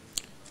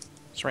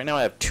 So right now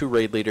I have 2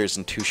 Raid Leaders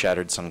and 2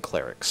 Shattered Sun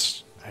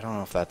Clerics. I don't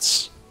know if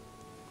that's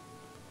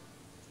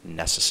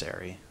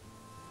necessary.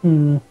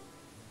 No,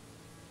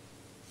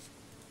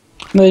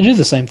 they do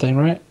the same thing,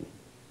 right?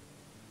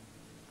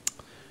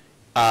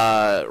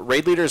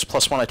 Raid Leader is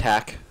 +1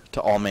 attack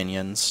to all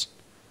minions.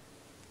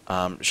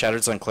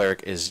 Shattered Sun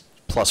Cleric is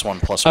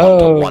 +1/+1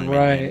 to one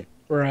minion.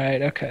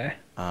 Right, okay.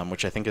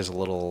 Which I think is a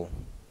little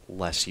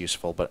less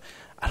useful, but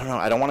I don't know.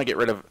 I don't want to get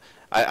rid of...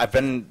 I've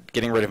been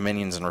getting rid of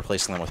minions and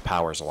replacing them with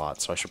powers a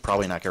lot, so I should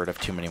probably not get rid of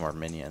too many more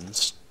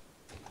minions.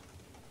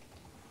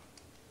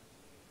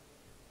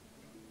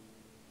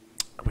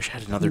 I wish I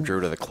had another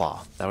Druid of the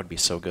Claw. That would be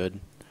so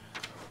good.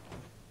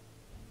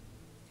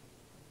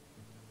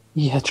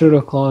 Yeah,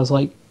 Druid Claw is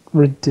like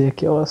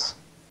ridiculous.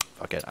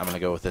 Fuck it. I'm going to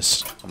go with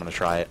this. I'm going to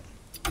try it.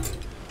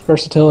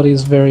 Versatility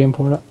is very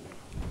important.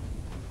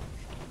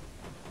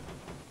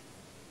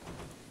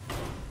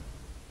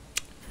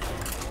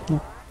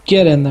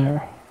 Get in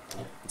there.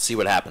 Let's see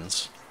what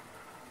happens.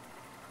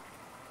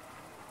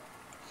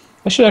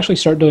 I should actually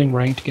start doing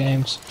ranked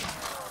games.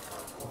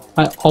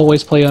 I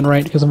always play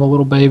unranked because I'm a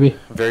little baby.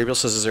 Variable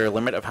says, is there a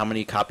limit of how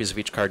many copies of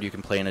each card you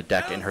can play in a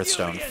deck in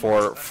Hearthstone?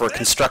 For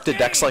constructed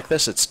decks like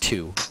this, it's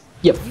 2.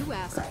 Yep. You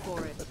asked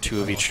for it.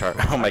 2 of each card.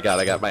 Oh my god,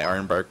 I got my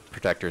Iron Bark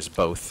Protectors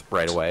both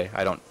right away.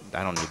 I don't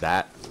need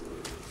that.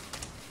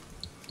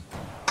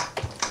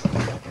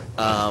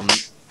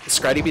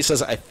 ScryDB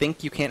says, I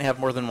think you can't have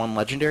more than 1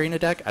 legendary in a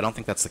deck. I don't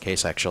think that's the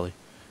case, actually.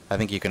 I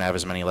think you can have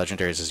as many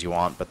legendaries as you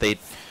want, but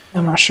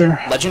I'm not sure.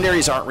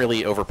 legendaries aren't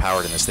really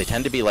overpowered in this. They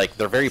tend to be like,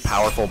 they're very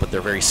powerful, but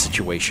they're very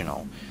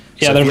situational.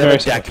 Yeah, so they're if you very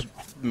have a deck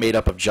made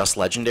up of just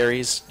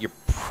legendaries, you're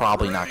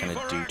probably not going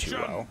to do too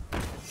well.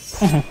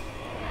 Oh,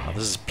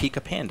 this is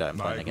Pika Panda I'm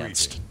playing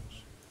against.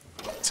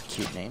 It's a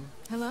cute name.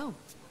 Hello.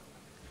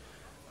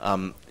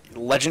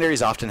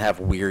 Legendaries often have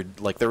weird,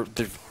 like they're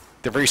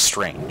very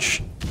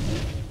strange.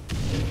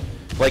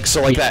 Like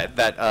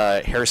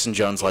that Harrison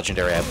Jones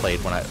legendary I played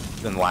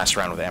in the last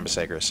round with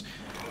Ambassadors.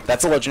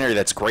 That's a legendary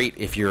that's great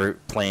if you're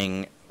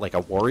playing like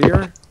a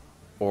warrior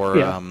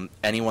or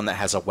anyone that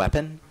has a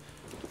weapon,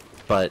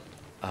 but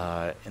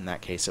in that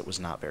case it was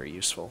not very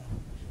useful.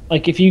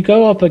 Like if you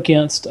go up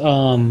against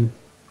a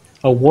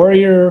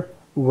warrior,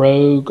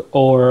 rogue,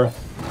 or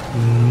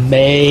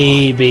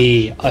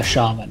maybe a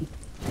shaman.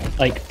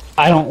 Like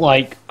I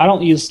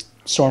don't use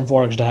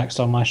Stormforge decks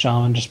on my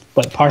shaman, just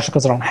like partially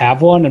because I don't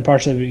have one, and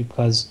partially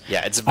because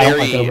it's I don't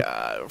very.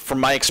 like from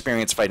my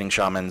experience fighting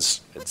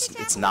shamans,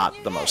 it's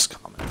not the most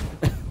common.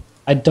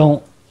 I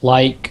don't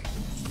like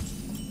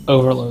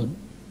overload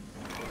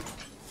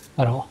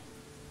at all.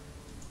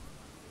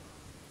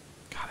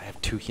 God, I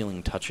have 2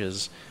 healing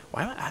touches.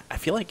 Why? I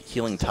feel like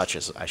healing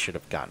touches I should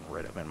have gotten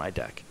rid of in my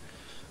deck.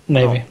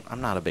 Maybe. No,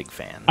 I'm not a big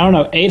fan. I don't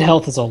know. 8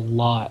 health is a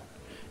lot.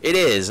 It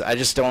is. I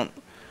just don't.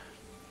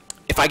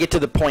 If I get to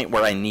the point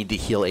where I need to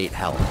heal 8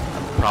 health,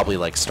 I'm probably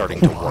like starting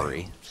to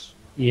worry.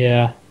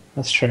 Yeah,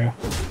 that's true.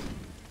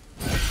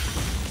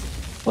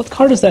 What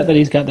card is that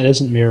he's got that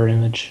isn't mirror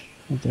image?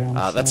 Right there on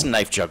the That's a side?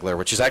 Knife Juggler,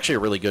 which is actually a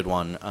really good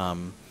one.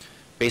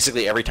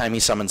 Basically, every time he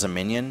summons a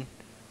minion,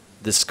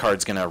 this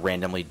card's gonna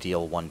randomly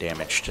deal 1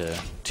 damage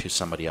to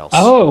somebody else.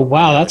 Oh on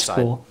wow, the other that's side.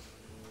 cool.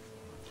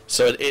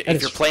 So That if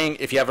is- you're playing,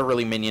 if you have a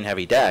really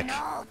minion-heavy deck,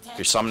 if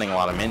you're summoning a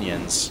lot of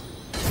minions,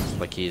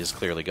 like he is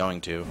clearly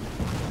going to,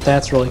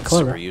 That's really it's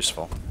clever. super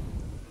useful.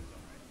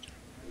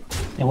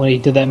 And when he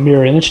did that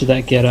mirror image, did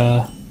that get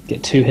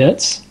 2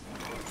 hits?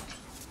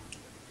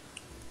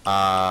 No,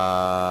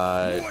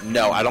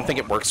 I don't think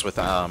it works with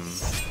I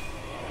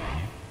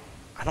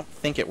don't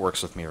think it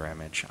works with mirror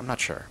image. I'm not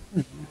sure.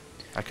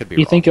 I could be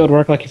Do you wrong. think it would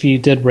work like if you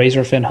did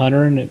Razorfin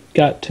Hunter and it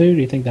got 2?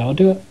 Do you think that would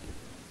do it?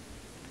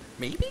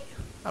 Maybe?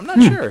 I'm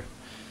not sure.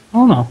 I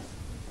don't know.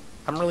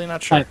 I'm really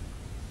not sure. It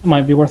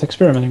might be worth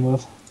experimenting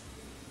with.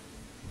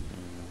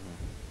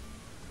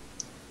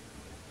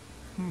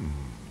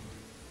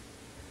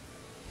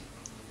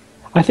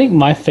 I think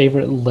my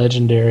favorite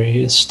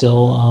legendary is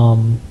still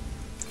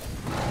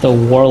the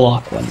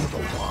Warlock one.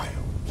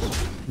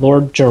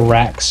 Lord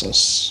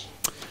Jaraxxus.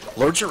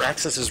 Lord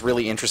Jaraxxus is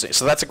really interesting.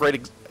 So that's a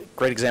great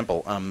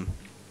example.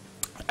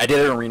 I did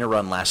an arena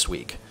run last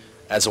week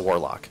as a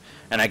Warlock,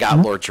 and I got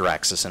Lord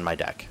Jaraxxus in my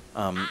deck.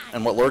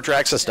 And what Lord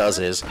Jaraxxus does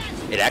is,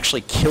 it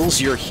actually kills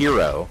your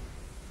hero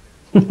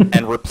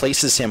and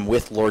replaces him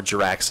with Lord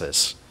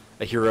Jaraxxus,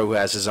 a hero who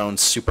has his own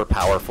super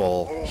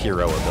powerful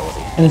hero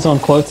ability. And his own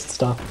quotes and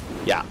stuff.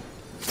 Yeah.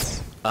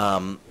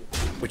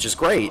 Which is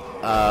great.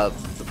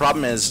 The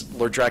problem is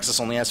Lord Jaraxxus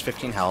only has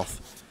 15 health,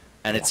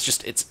 and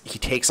he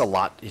takes a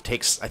lot. It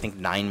takes, I think,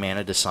 9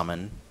 mana to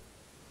summon.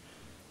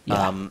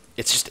 Yeah.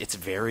 It's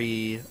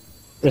very.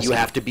 Risky. You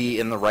have to be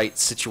in the right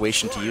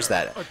situation to use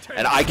that.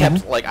 And I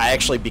kept I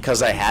actually,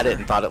 because I had it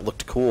and thought it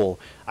looked cool,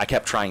 I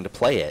kept trying to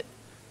play it.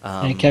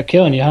 And it kept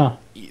killing you, huh?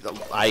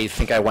 I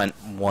think I went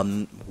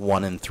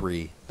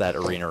 1-3 that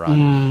arena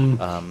run.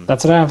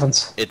 That's what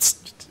happens.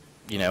 It's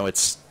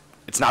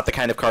it's not the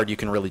kind of card you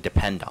can really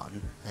depend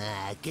on.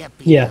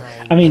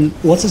 Yeah. I mean,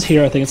 what's his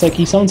hero thing? It's like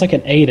he sounds like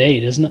an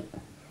 8/8, isn't it?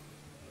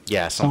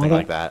 Yeah, something like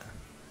like that.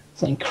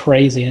 Something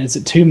crazy. And is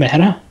it 2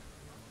 mana?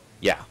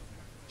 Yeah.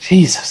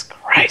 Jesus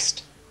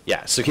Christ.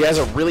 Yeah, so he has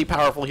a really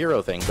powerful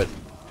hero thing, but,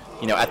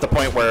 at the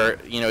point where,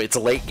 it's a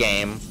late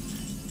game,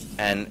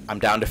 and I'm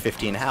down to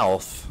 15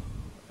 health,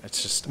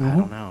 it's just, I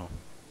don't know.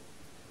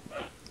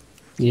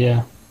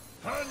 Yeah.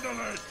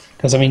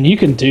 Because, I mean, you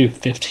can do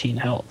 15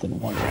 health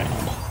in 1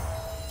 round.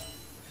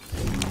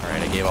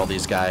 Alright, I gave all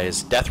these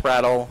guys Death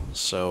Rattle,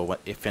 so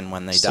if and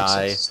when they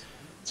die,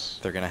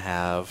 they're going to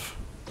have,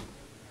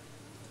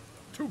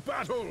 To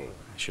battle!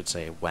 I should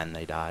say when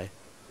they die,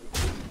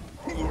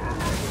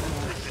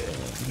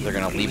 they're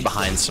going to leave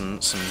behind some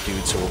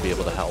dudes who will be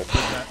able to help.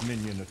 That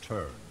minion a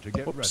turn to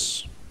get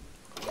Oops.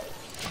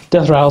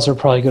 Death Rattles are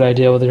probably a good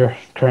idea with your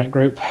current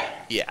group.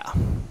 Yeah.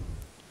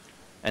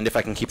 And if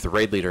I can keep the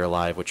raid leader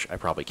alive, which I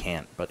probably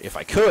can't, but if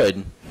I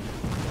could,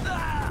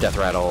 Death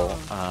Rattle,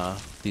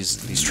 these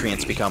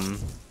treants become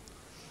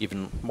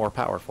even more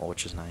powerful,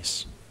 which is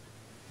nice.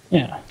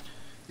 Yeah.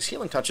 These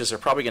healing touches are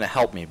probably going to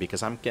help me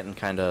because I'm getting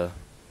I'm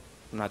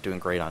not doing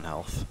great on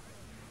health.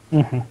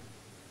 Mm-hmm.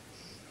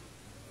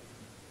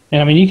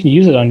 And, I mean, you can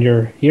use it on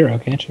your hero,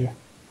 can't you?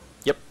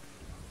 Yep.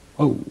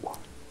 Oh.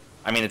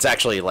 I mean, it's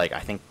actually, I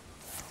think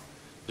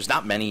there's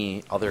not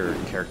many other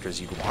characters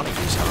you'd want to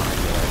use it on. I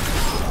feel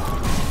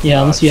like.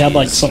 Yeah, unless you had,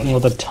 jeez. something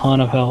with a ton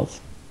of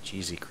health.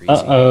 Cheesy, greasy.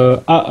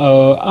 Uh-oh,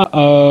 uh-oh,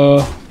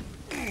 uh-oh.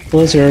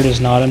 Blizzard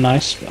is not a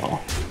nice spell.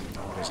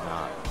 No, it is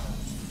not.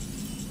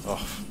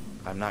 Oh,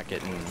 I'm not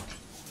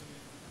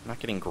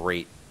getting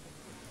great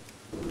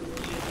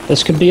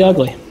This could be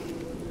ugly.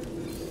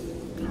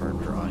 card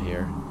draw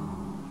here.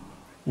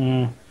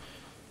 Mm.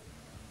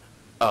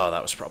 Oh,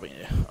 that was probably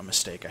a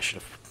mistake. I should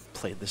have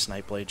played this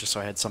Nightblade just so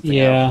I had something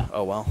Yeah. out.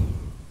 Oh well.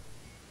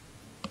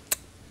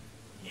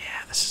 Yeah,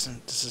 this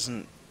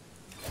isn't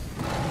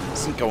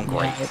going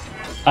great.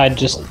 I'd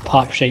just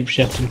pop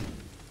shapeshift and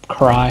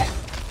cry.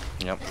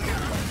 Yep.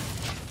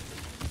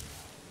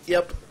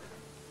 Yep.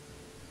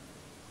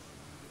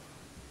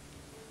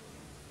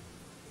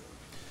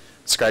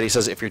 Scotty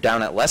says if you're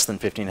down at less than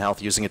 15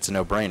 health, using it's a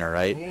no-brainer,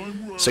 right?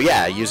 So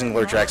yeah, using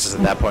Lord Jaraxxus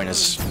at that point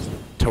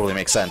totally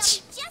makes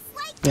sense.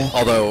 Yeah.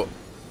 Although,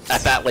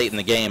 at that late in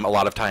the game, a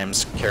lot of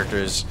times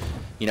characters,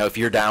 if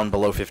you're down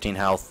below 15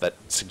 health, that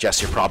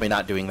suggests you're probably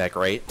not doing that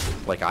great,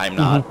 like I'm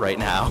not right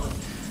now.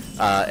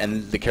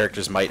 And the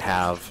characters might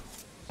have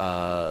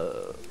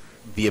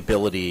the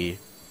ability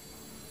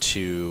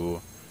to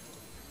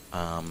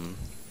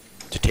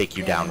take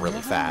you down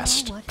really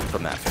fast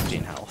from that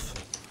 15 health.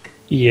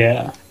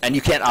 Yeah. And you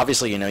can't,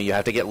 obviously, you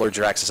have to get Lord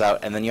Jiraxis out,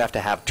 and then you have to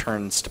have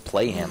turns to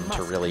play him to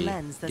must really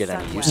cleanse the get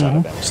any Sunwell. use out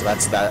of him. So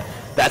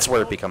that's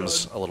where it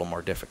becomes a little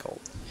more difficult.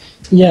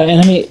 Yeah,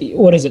 and I mean,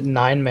 what is it,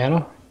 9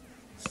 mana?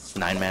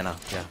 9 mana,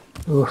 yeah.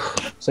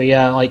 Oof. So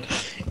yeah, like,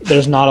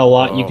 there's not a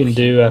lot you can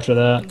do after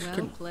that.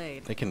 Well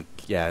played.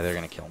 Yeah, they're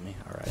going to kill me.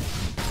 All right.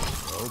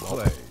 Well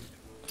played.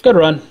 Good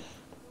run.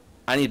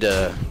 I need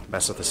to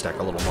mess with this deck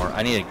a little more.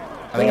 I think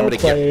I'm going to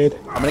get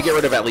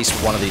rid of at least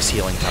one of these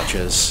healing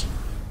touches.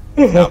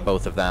 Not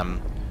both of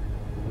them.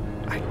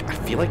 I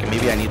feel like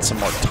maybe I need some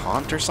more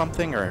taunt or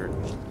something, or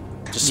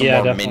just some more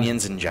definitely.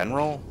 minions in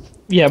general.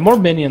 Yeah, more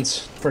minions,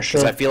 for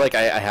sure. Because I feel like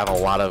I have a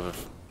lot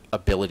of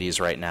abilities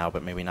right now,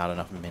 but maybe not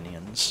enough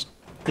minions.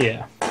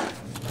 Yeah.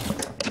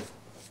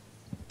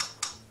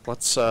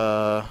 Let's,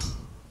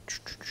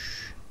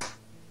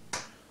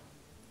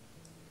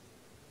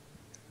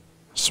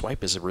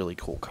 Swipe is a really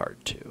cool card,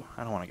 too.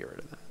 I don't want to get rid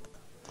of that.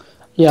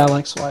 Yeah, I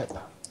like Swipe. I'm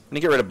going to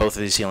get rid of both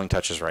of these healing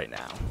touches right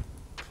now.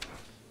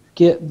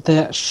 Get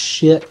that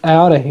shit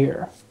out of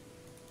here.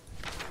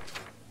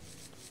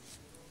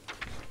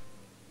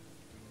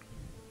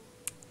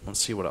 Let's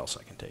see what else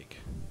I can take.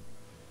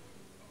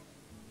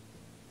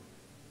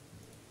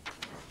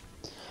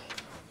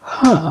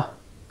 Huh.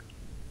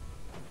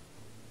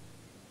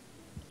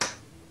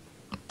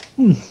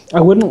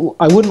 I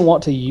wouldn't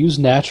want to use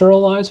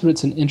Naturalize, but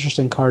it's an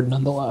interesting card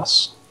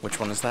nonetheless. Which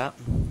one is that?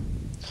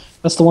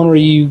 That's the one where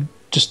you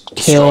just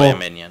kill Destroy a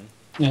minion.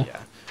 Yeah.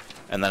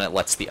 And then it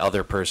lets the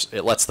other person,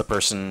 it lets the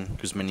person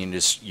whose minion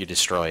you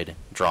destroyed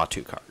draw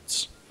 2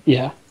 cards.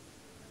 Yeah.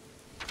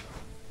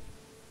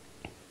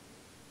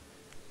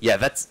 Yeah,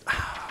 that's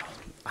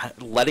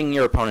letting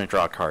your opponent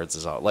draw cards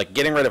is all. Like,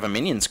 getting rid of a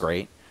minion's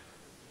great.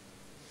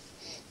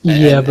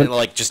 Yeah, but and,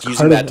 like, just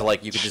using that to,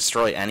 like, you could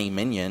destroy any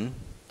minion.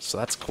 So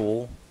that's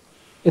cool.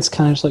 It's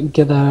kind of just like,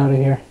 get that out of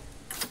here.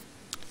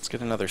 Let's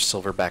get another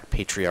Silverback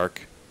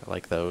Patriarch. I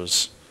like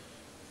those.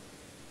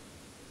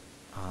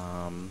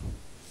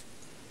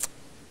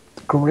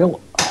 The Gorilla.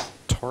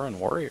 Tauren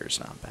Warrior's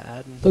not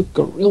bad. The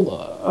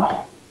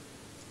Gorilla.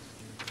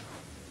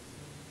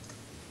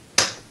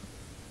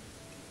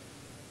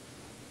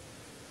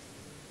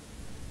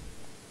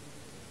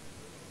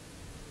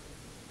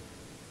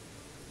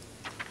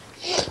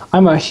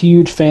 I'm a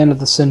huge fan of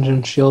the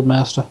Sinjin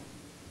Shieldmaster.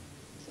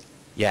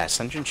 Yeah,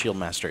 Ascension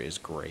Shieldmaster is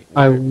great.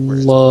 I Where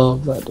is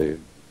love that dude. it?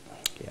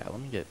 Yeah, let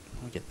me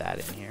get that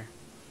in here.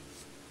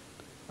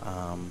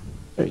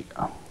 There you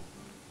go.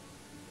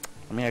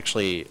 Let me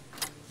actually.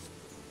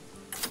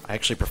 I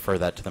actually prefer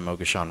that to the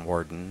Mogashan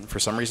Warden. For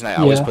some reason, I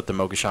always put the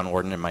Mogashan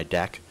Warden in my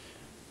deck,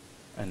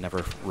 and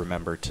never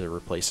remember to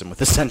replace him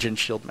with Ascension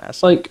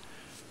Shieldmaster. Like,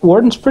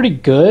 Warden's pretty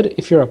good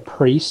if you're a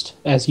priest,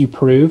 as you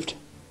proved.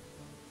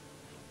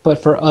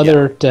 But for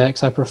other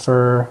decks, I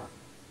prefer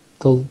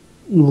the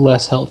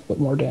less health but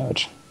more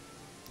damage.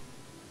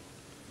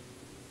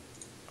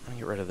 I'm gonna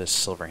get rid of this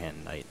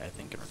Silverhand Knight, I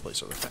think, and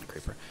replace it with Fen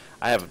Creeper.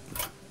 I have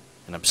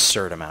an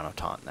absurd amount of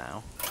taunt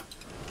now.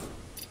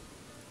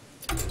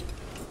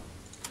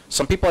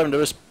 Some people I've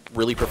noticed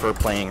really prefer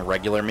playing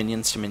regular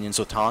minions to minions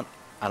with taunt.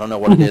 I don't know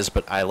what it is,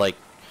 but I like...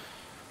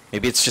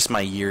 Maybe it's just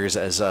my years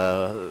as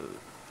a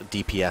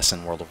DPS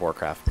in World of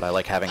Warcraft, but I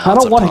like having lots I of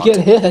don't want taunt.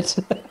 to get hit.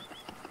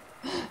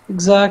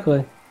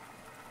 Exactly.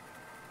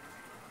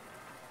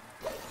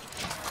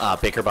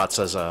 BakerBot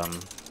says,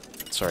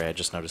 sorry, I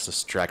just noticed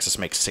this. Draxus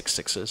makes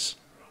 6/6s.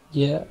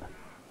 Yeah.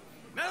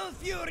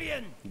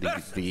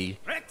 The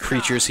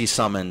creatures he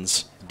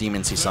summons,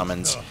 demons he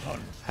summons,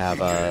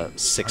 have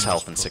 6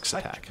 health and 6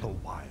 attack.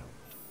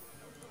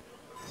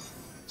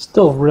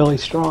 Still really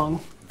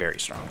strong. Very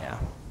strong, yeah.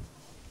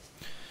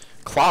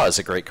 Claw is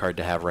a great card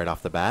to have right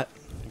off the bat.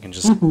 You can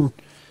just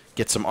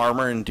get some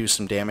armor and do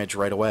some damage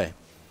right away.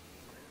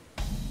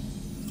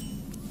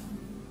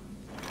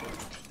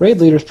 Raid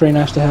Leader's pretty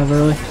nice to have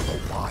early.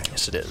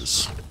 Yes, it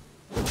is.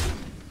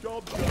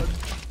 Job done.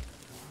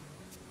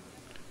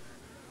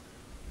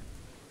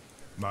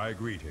 My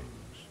greetings.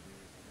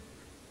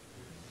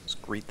 Let's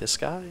greet this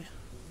guy.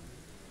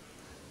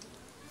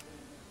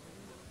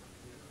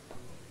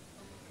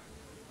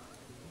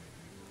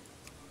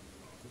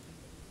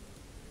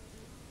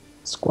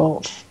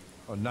 Squelch.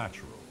 A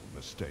natural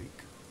mistake.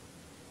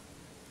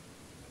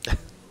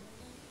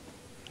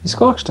 He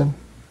squelched him.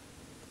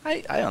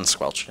 I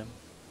unsquelched him.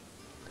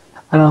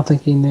 I don't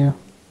think he knew.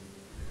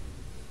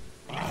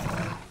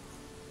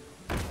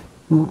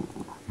 Well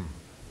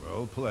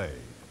played.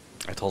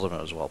 I told him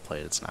it was well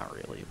played. It's not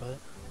really, but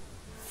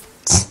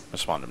I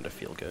just wanted him to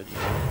feel good.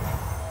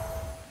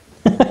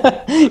 You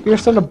know? You're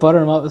starting to butter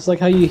him up. It's like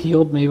how you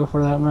healed me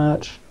before that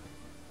match.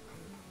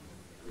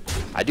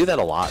 I do that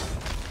a lot.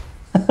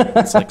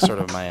 It's like sort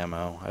of my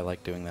MO. I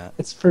like doing that.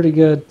 It's pretty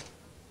good.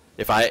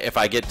 If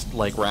I get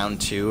like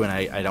round 2 and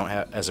I don't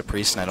have, as a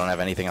priest, and I don't have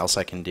anything else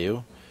I can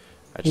do,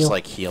 I just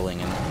like healing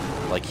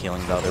and like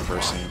healing the other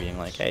person, and being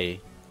like, hey,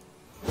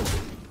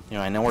 you know,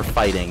 I know we're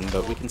fighting,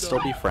 but we can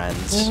still be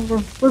friends. Yeah,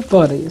 we're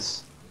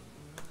buddies.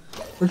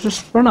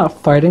 We're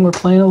not fighting. We're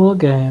playing a little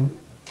game.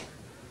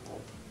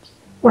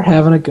 We're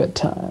having a good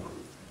time.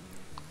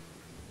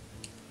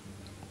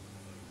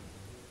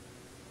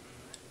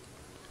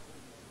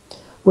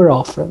 We're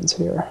all friends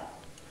here.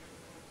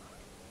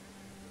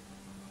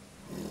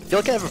 I feel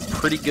like I have a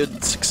pretty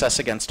good success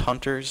against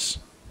hunters.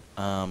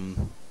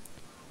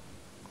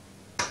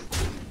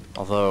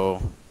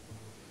 Although,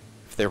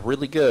 if they're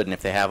really good and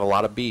if they have a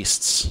lot of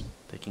beasts,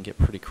 they can get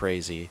pretty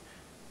crazy.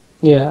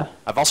 Yeah.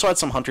 I've also had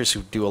some hunters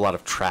who do a lot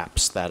of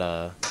traps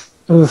that,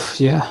 Oof,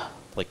 yeah.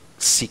 like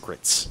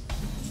secrets.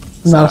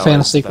 I'm not a that fan of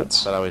always-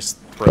 secrets. That always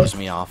throws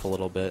me off a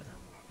little bit.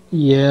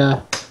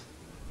 Yeah.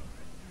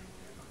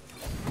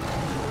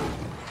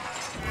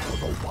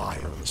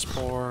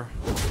 Spore.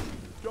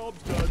 Job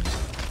done.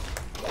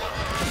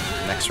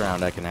 Next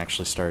round, I can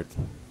actually start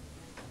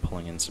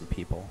pulling in some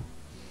people.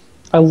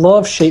 I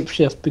love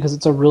Shapeshift because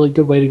it's a really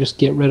good way to just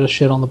get rid of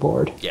shit on the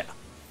board. Yeah.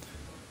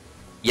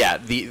 Yeah,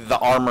 the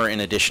armor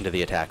in addition to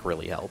the attack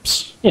really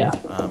helps. Yeah.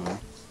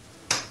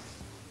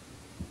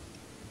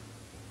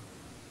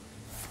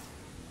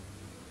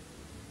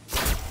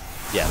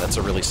 Yeah, that's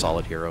a really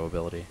solid hero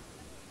ability.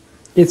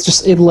 It's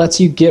just, it lets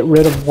you get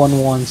rid of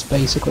 1/1s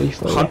basically.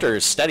 For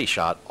Hunter's Steady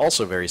Shot,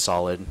 also very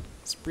solid.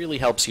 This really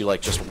helps you,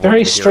 like, just walk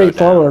very the hero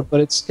straightforward, down.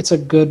 but it's a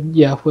good,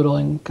 yeah,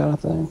 whittling kind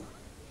of thing.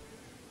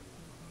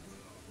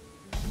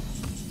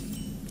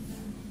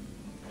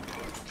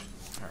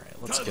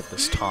 Alright, let's get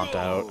this taunt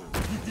out.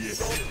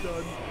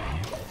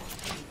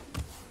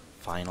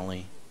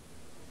 Finally.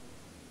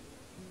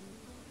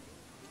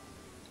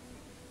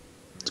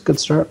 It's a good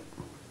start.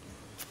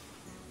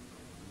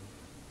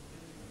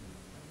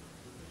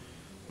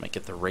 Might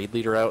get the raid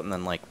leader out and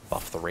then, like,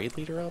 buff the raid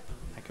leader up.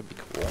 That could be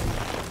cool.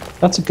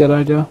 That's a good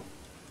idea.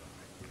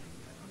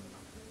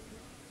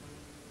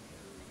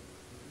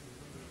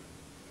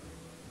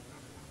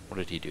 What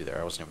did he do there?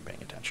 I wasn't even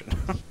paying attention.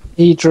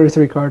 He drew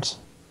 3 cards.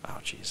 Oh,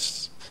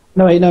 jeez.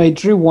 No, he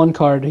drew 1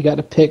 card. He got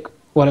to pick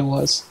what it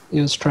was.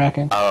 He was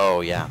tracking. Oh,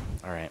 yeah.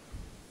 Alright.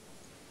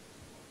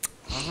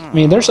 I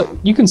mean,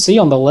 you can see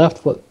on the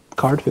left what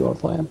cards people are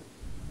playing.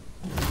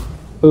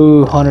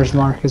 Ooh, Hunter's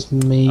Mark is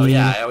mean. Oh,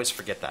 yeah, I always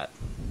forget that.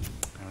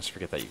 I always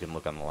forget that you can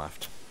look on the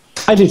left.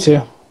 I do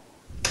too.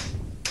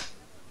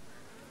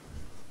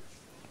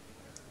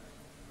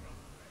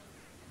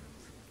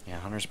 Yeah,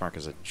 Hunter's Mark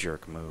is a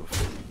jerk move.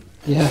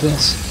 Yeah, it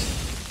is.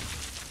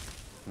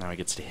 Now he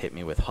gets to hit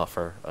me with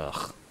Huffer.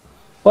 Ugh.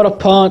 What a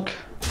punk.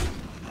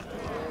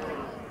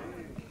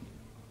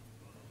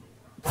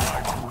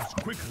 Moves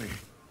quickly.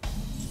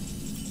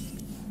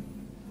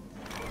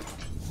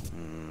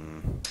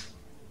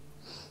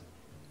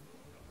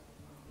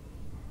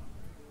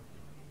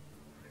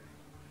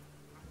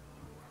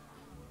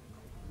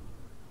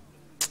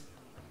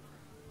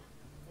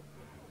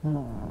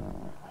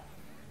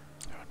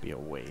 That would be a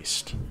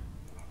waste.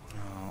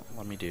 Oh,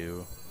 let me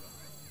do...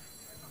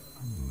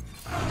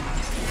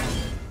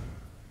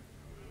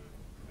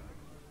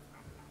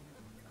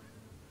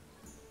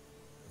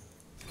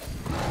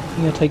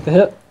 You gonna take the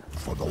hit?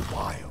 For the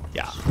wild.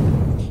 Yeah.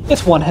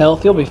 It's 1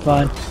 health. You'll be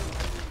fine.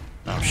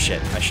 Oh,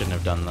 shit. I shouldn't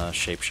have done the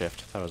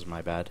shapeshift. That was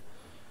my bad.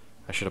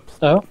 I should have...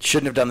 Oh?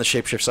 Shouldn't have done the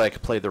shapeshift so I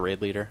could play the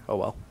raid leader. Oh,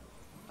 well.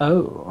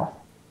 Oh.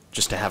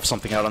 Just to have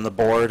something out on the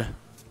board.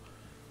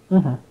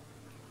 Mm-hmm.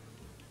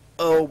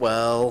 Oh,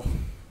 well.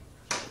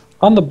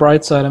 On the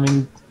bright side, I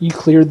mean, you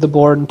cleared the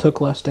board and took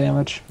less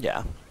damage.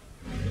 Yeah.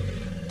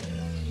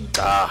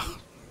 Ah.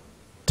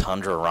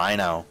 Tundra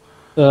Rhino.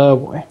 Oh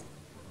boy.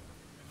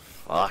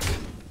 Fuck.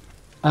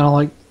 I don't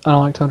like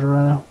Tundra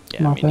Rhino.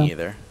 Yeah, Not me fan.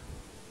 neither.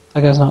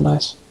 That guy's not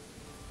nice.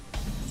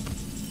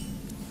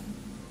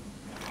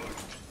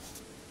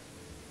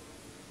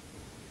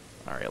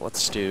 Alright,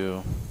 let's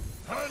do...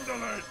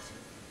 Handle it.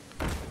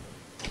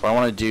 Do I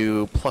want to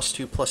do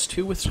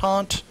 +2/+2 with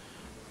taunt,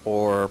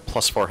 or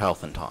 +4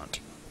 health and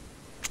taunt?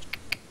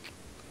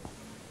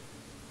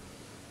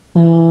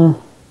 Hmm.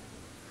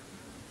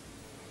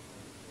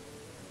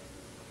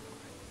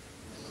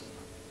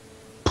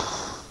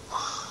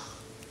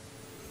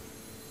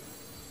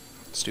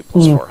 Let's do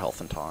 +4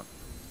 health and taunt.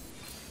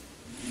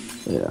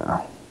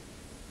 Yeah.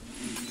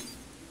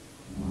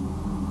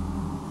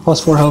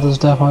 +4 health is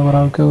definitely what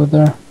I would go with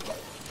there.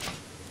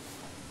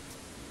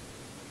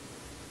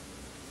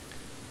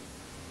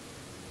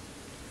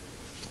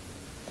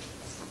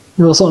 If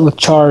it was something with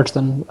charge,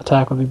 then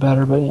attack would be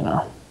better, but you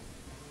know.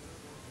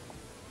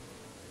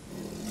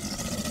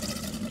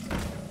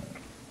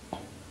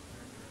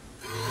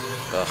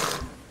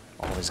 Ugh.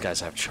 All these guys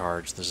have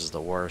charge. This is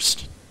the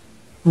worst.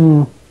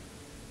 Hmm.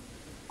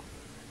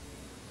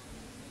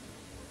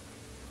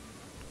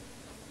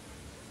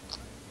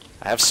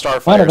 I have Might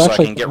Starfire, have so I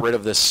actually- can get rid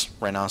of this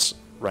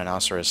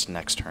rhinoceros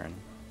next turn.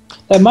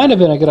 That might have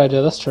been a good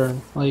idea this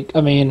turn. Like,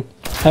 I mean,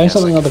 having Yes,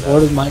 something I on the could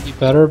board might be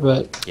better,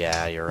 but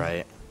Yeah, you're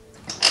right.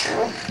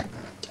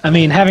 I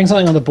mean, having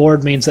something on the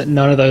board means that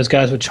none of those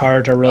guys with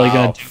charge are really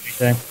going Oh, to do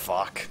anything.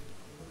 fuck.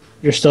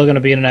 You're still going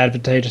to be in an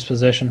advantageous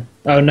position.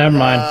 Oh, never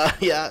mind.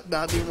 Yeah,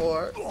 not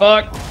anymore.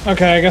 Fuck.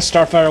 Okay, I guess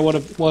Starfire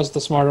was the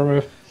smarter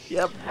move.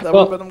 Yep, that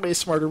Well- would have been a way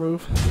smarter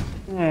move.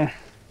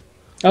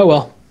 Oh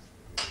well.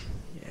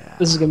 Yeah.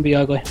 This is going to be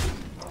ugly.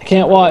 I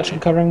can't watch. I'm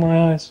covering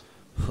my eyes.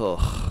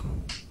 Ugh.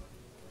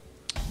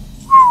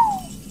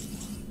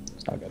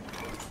 It's not good.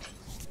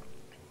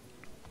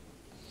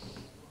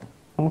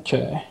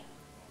 Okay.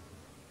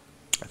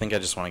 I think I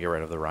just want to get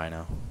rid of the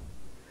Rhino.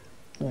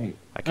 Wait.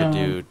 I could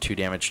do 2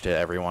 damage to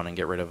everyone and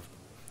get rid of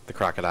the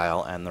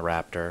Crocodile and the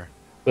Raptor.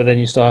 But then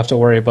you still have to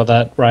worry about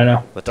that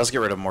Rhino. That does get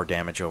rid of more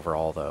damage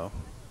overall, though.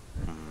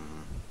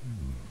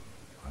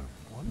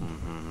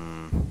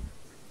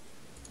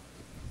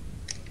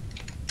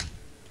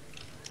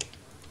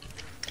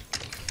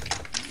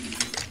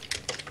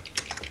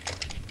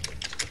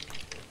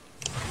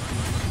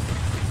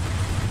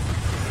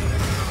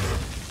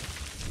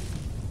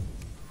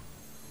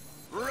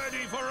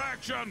 Ready for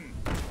action.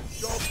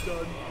 Job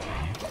done.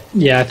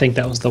 Yeah, I think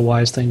that was the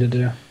wise thing to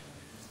do.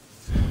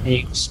 And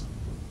you just-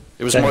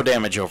 It was more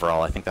damage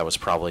overall. I think that was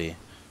probably...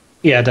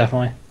 yeah,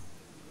 definitely.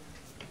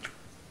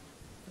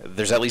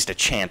 There's at least a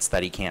chance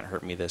that he can't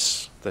hurt me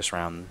this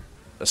round,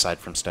 aside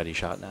from Steady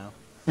Shot now.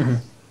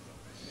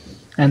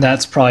 And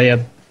that's probably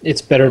a.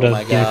 It's better to Oh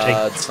my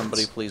god, take.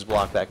 somebody please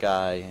block that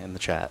guy in the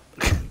chat.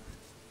 Let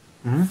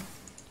me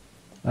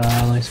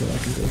see what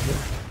I can do here.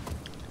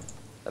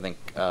 I think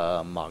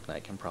Mog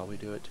Knight can probably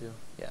do it too.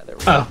 Yeah, there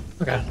we go. Oh,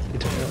 okay. You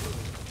took it out.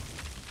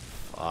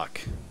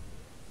 Fuck.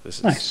 This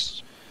is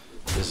Nice.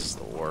 This is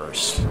the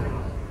worst.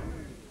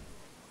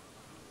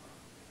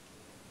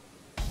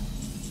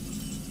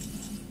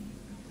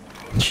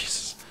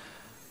 Jesus.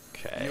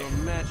 Okay. Your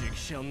magic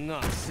shall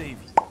not save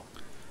you.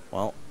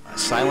 Well, I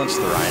silenced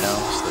the Rhino,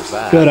 so there's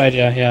that. Good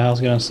idea. Yeah, I was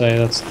gonna say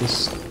that's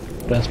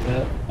the best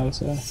bet. I would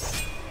say.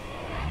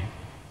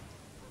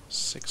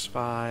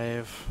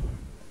 6-5.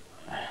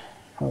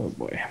 Oh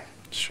boy.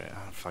 Sure,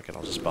 fuck it,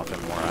 I'll just buff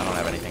him more. I don't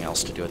have anything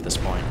else to do at this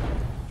point.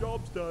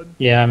 Job's done.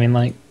 Yeah, I mean,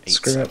 like, 8,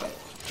 screw it. 7.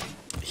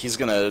 He's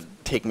gonna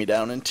take me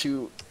down in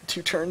two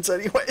turns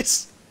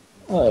anyways.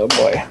 Oh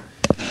boy.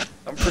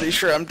 I'm pretty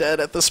sure I'm dead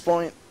at this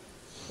point.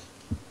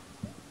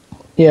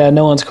 Yeah,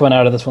 no one's coming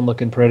out of this one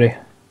looking pretty.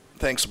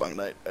 Thanks, Mog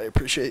Knight. I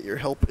appreciate your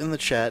help in the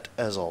chat,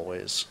 as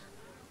always.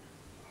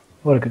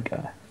 What a good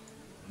guy.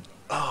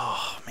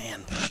 Oh,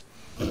 man.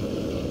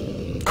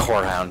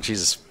 Corehound,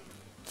 Jesus.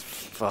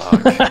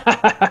 Fuck.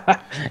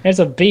 It's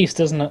a beast,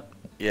 isn't it?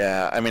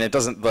 Yeah, I mean, it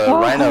doesn't... The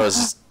Rhino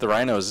is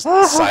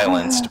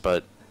silenced,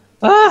 but...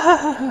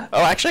 Oh,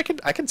 actually,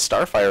 I could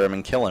Starfire him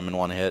and kill him in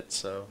one hit,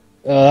 so...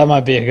 That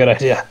might be a good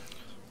idea.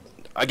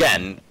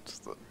 Again,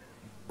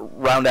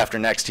 round after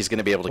next, he's going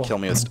to be able to kill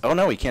me with... Oh,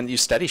 no, he can't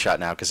use Steady Shot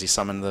now because he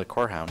summoned the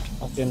Corehound.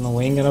 Fucking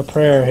wing and a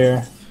prayer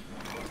here.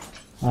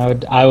 I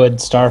would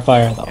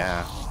Starfire though.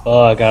 Yeah.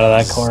 Fuck out of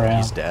that core round.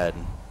 He's dead.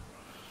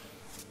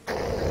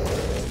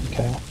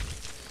 Okay.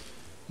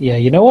 Yeah,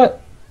 you know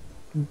what?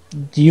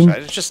 Do you?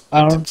 Should I just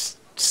I don't.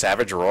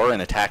 Savage Roar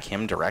and attack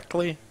him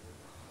directly?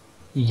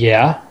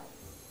 Yeah.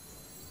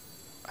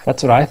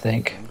 That's what I I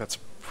think. think that's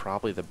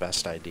probably the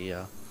best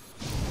idea.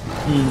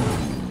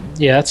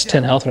 Yeah, that's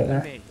 10 health right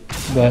there.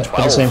 But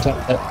at the same time,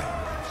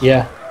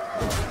 yeah.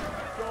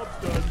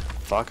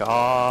 Fuck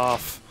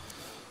off.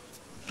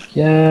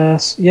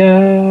 Yes,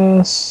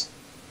 yes.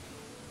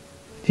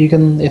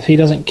 If he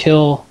doesn't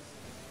kill,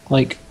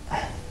 like,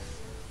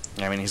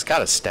 I mean, he's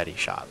got a Steady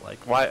Shot. Like,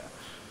 why?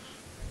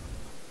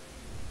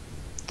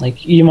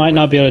 like you might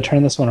not be able to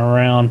turn this one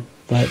around,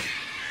 but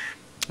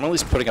I'm at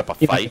least putting up a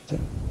you fight.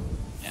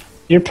 yeah,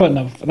 you're putting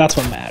up. That's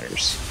what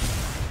matters.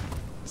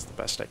 It's the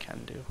best I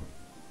can do.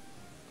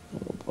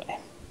 Oh boy.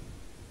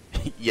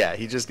 Yeah,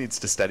 he just needs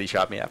to Steady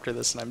Shot me after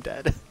this, and I'm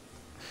dead.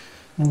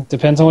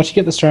 Depends on what you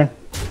get this turn.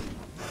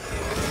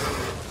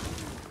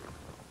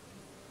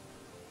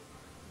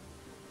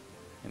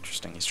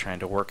 Interesting. He's trying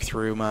to work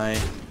through my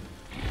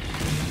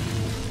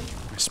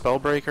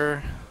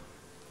Spellbreaker.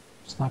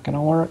 It's not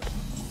gonna work.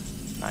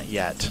 Not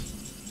yet.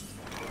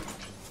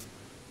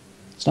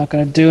 It's not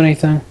gonna do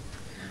anything.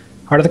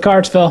 Heart of the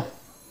cards, Phil.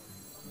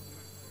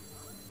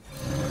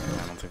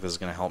 I don't think this is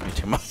going to help me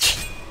too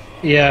much.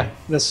 Yeah,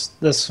 this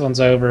one's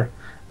over,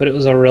 but it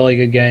was a really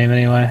good game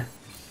anyway.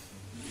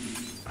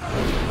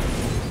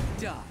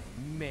 Die,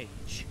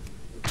 mage.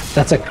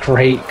 That's a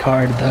great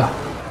card though.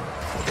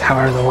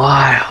 Power of the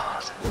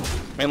Wild.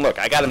 I mean, look,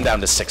 I got him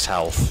down to 6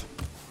 health.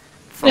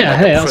 From Yeah, like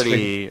hey, a that was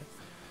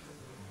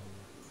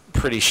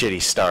pretty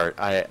shitty start.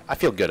 I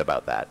feel good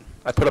about that.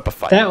 I put up a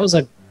fight. That was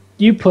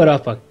you put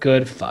up a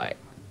good fight.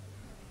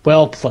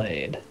 Well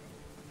played.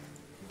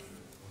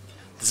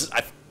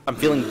 I'm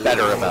feeling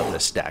better about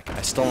this deck.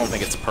 I still don't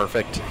think it's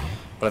perfect,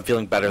 but I'm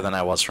feeling better than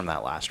I was from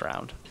that last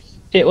round.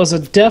 It was a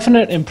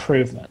definite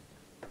improvement.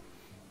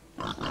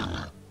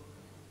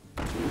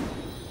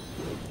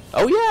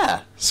 Oh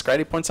yeah,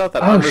 Scritey points out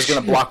that Oh, armor's going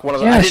to shit. block one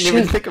of them. Yeah, I didn't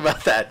even shit. think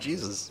about that.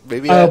 Jesus,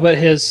 maybe. Oh, but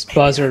his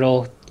buzzard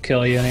will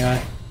kill you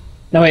anyway.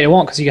 No, wait, it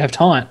won't because you have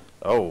taunt.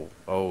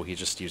 Oh, he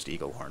just used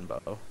Eagle Horn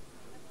Bow.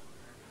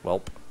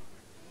 Welp.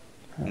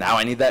 Now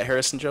I need that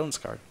Harrison Jones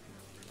card.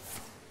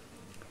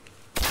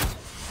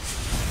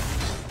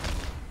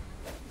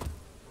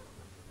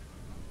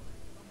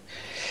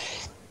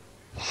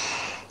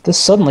 This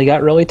suddenly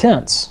got really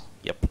tense.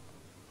 Yep.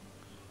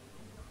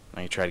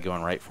 Now he tried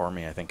going right for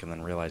me, I think, and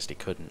then realized he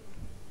couldn't.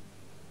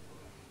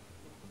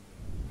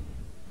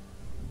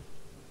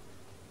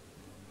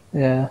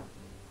 Yeah.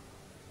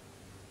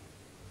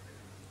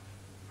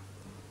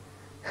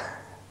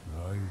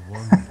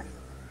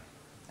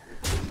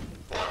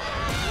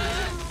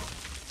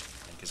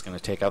 He's going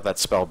to take out that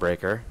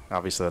Spellbreaker.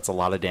 Obviously, that's a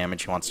lot of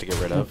damage he wants to get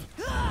rid of.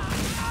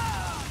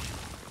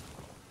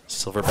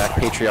 Silverback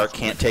Patriarch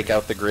can't take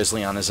out the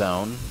Grizzly on his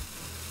own.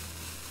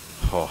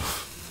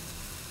 Oh.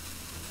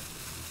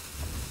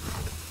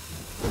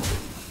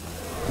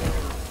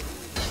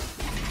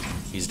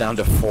 He's down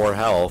to 4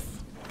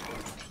 health.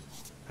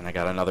 And I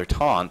got another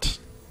taunt.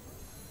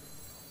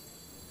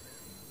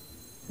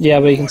 Yeah,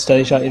 but you can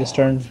steady shot you this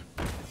turn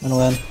and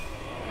win.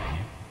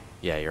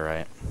 Yeah, you're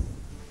right.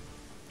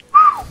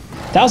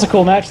 That was a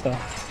cool match, though.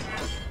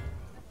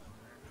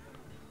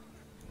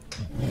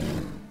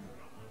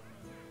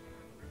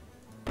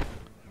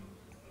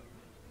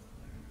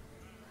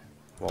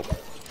 Well,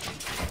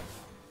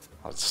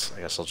 I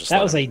guess I'll just.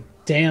 That was a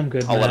damn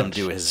good match. I'll let him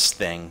do his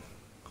thing.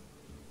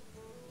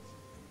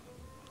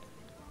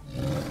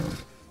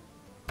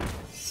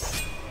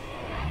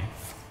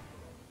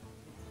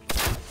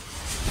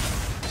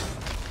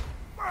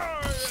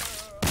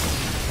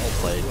 Well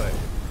played.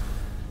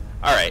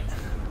 All right,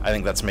 I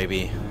think that's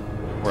maybe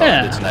where I'll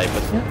end it tonight.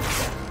 But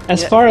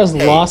as far as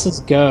losses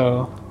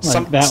go,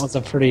 Some- that was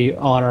a pretty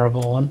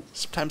honorable one.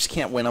 sometimes you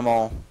can't win them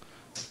all.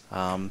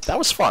 That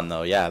was fun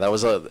though. Yeah, that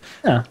was a.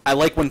 Yeah. I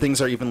like when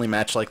things are evenly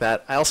matched like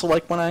that. I also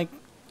like when I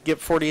get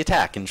 40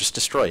 attack and just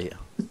destroy you.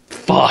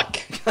 Fuck.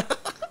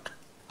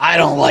 I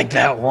don't like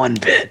that one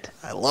bit.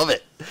 I love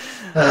it.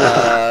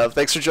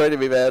 Thanks for joining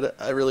me, man.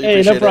 I really Hey,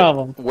 appreciate no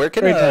problem. it. Where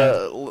can Great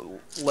time.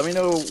 let me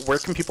know where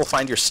can people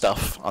find your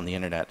stuff on the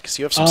internet? Because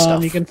you have some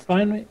stuff. You can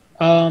find me.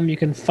 You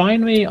can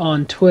find me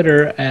on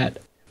Twitter at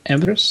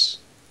Empress,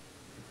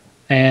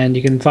 and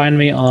you can find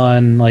me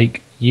on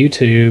like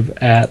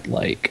YouTube at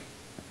like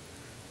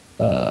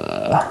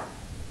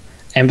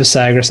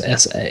Ambasagras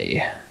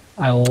SA.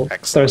 I will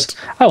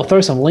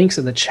throw some links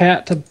in the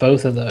chat to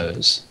both of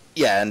those.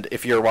 Yeah, and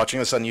if you're watching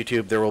this on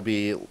YouTube, there will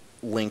be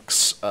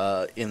links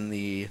in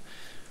the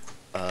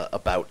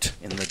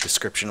in the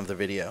description of the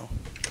video.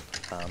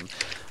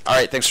 All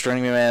right, thanks for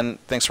joining me, man.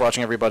 Thanks for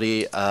watching,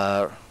 everybody.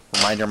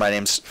 Reminder, my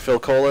name's Phil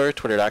Kohler,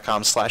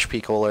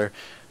 twitter.com/pkohler.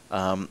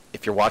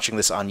 If you're watching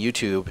this on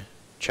YouTube,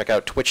 check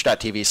out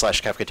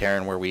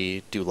twitch.tv/Kafkaterran, where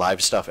we do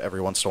live stuff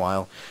every once in a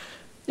while.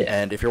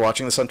 Yeah. And if you're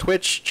watching this on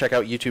Twitch, check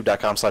out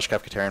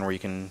youtube.com/Kafkaterran, where you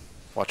can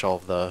watch all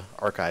of the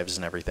archives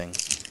and everything.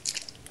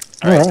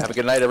 All right, have a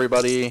good night,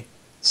 everybody.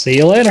 See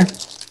you later.